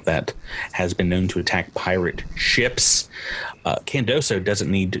vessel that has been known to attack pirate ships. Candoso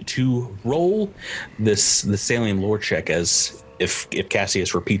doesn't need to roll the sailing lore check, as if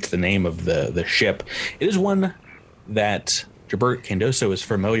Cassius repeats the name of the ship. It is one that Jabert Candoso is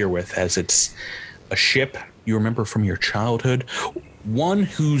familiar with, as it's a ship you remember from your childhood, one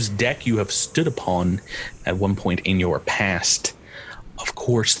whose deck you have stood upon at one point in your past. Of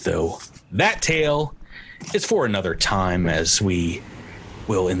course, though, that tale is for another time, as we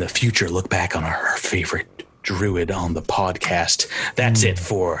will in the future look back on our favorite druid on the podcast. That's it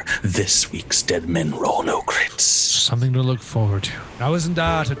for this week's Dead Men Roll No Crits. Something to look forward to. Now, isn't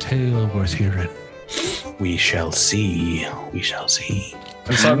that a tale worth hearing? We shall see. We shall see.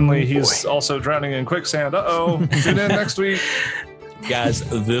 And suddenly he's also drowning in quicksand. Uh-oh. Tune in next week. Guys,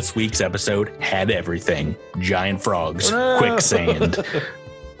 this week's episode had everything. Giant frogs, quicksand,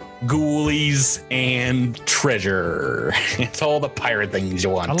 ghoulies, and treasure. It's all the pirate things you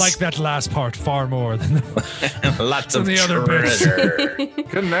want. I like that last part far more than lots of the other treasure.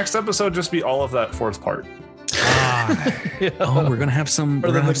 Could next episode just be all of that 4th part? Oh, we're gonna have some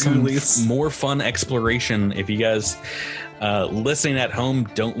ghoulies. more fun exploration. If you guys listening at home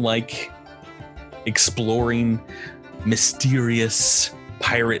don't like exploring mysterious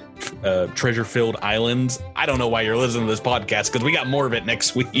pirate treasure-filled islands, I don't know why you're listening to this podcast, because we got more of it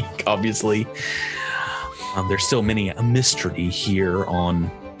next week. Obviously, there's still a mystery here on.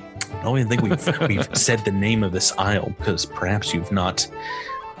 I don't even think we've said the name of this isle, because perhaps you've not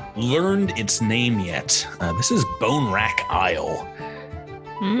learned its name yet. This is Bone Rack Isle.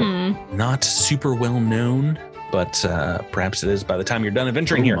 Not super well known, but perhaps it is by the time you're done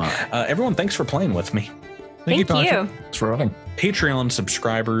adventuring here. Everyone, thanks for playing with me. Thank you. Thanks for running. Patreon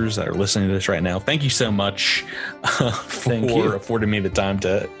subscribers that are listening to this right now, thank you so much for affording me the time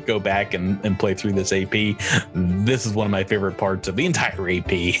to go back and play through this AP. This is one of my favorite parts of the entire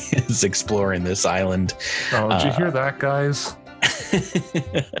AP, is exploring this island. Oh, did you hear that, guys?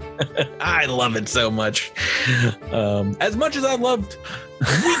 I love it so much. As much as I loved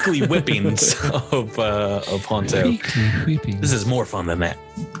weekly whippings of Honto. Weekly whippings. This is more fun than that.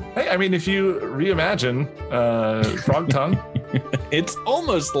 Hey, I mean, if you reimagine frog tongue, it's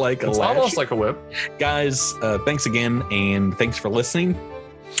almost like it's almost like a whip. Guys, thanks again, and thanks for listening.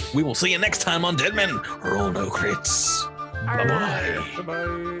 We will see you next time on Dead Men Roll No Crits. Bye-bye.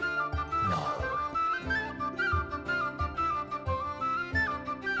 Bye-bye.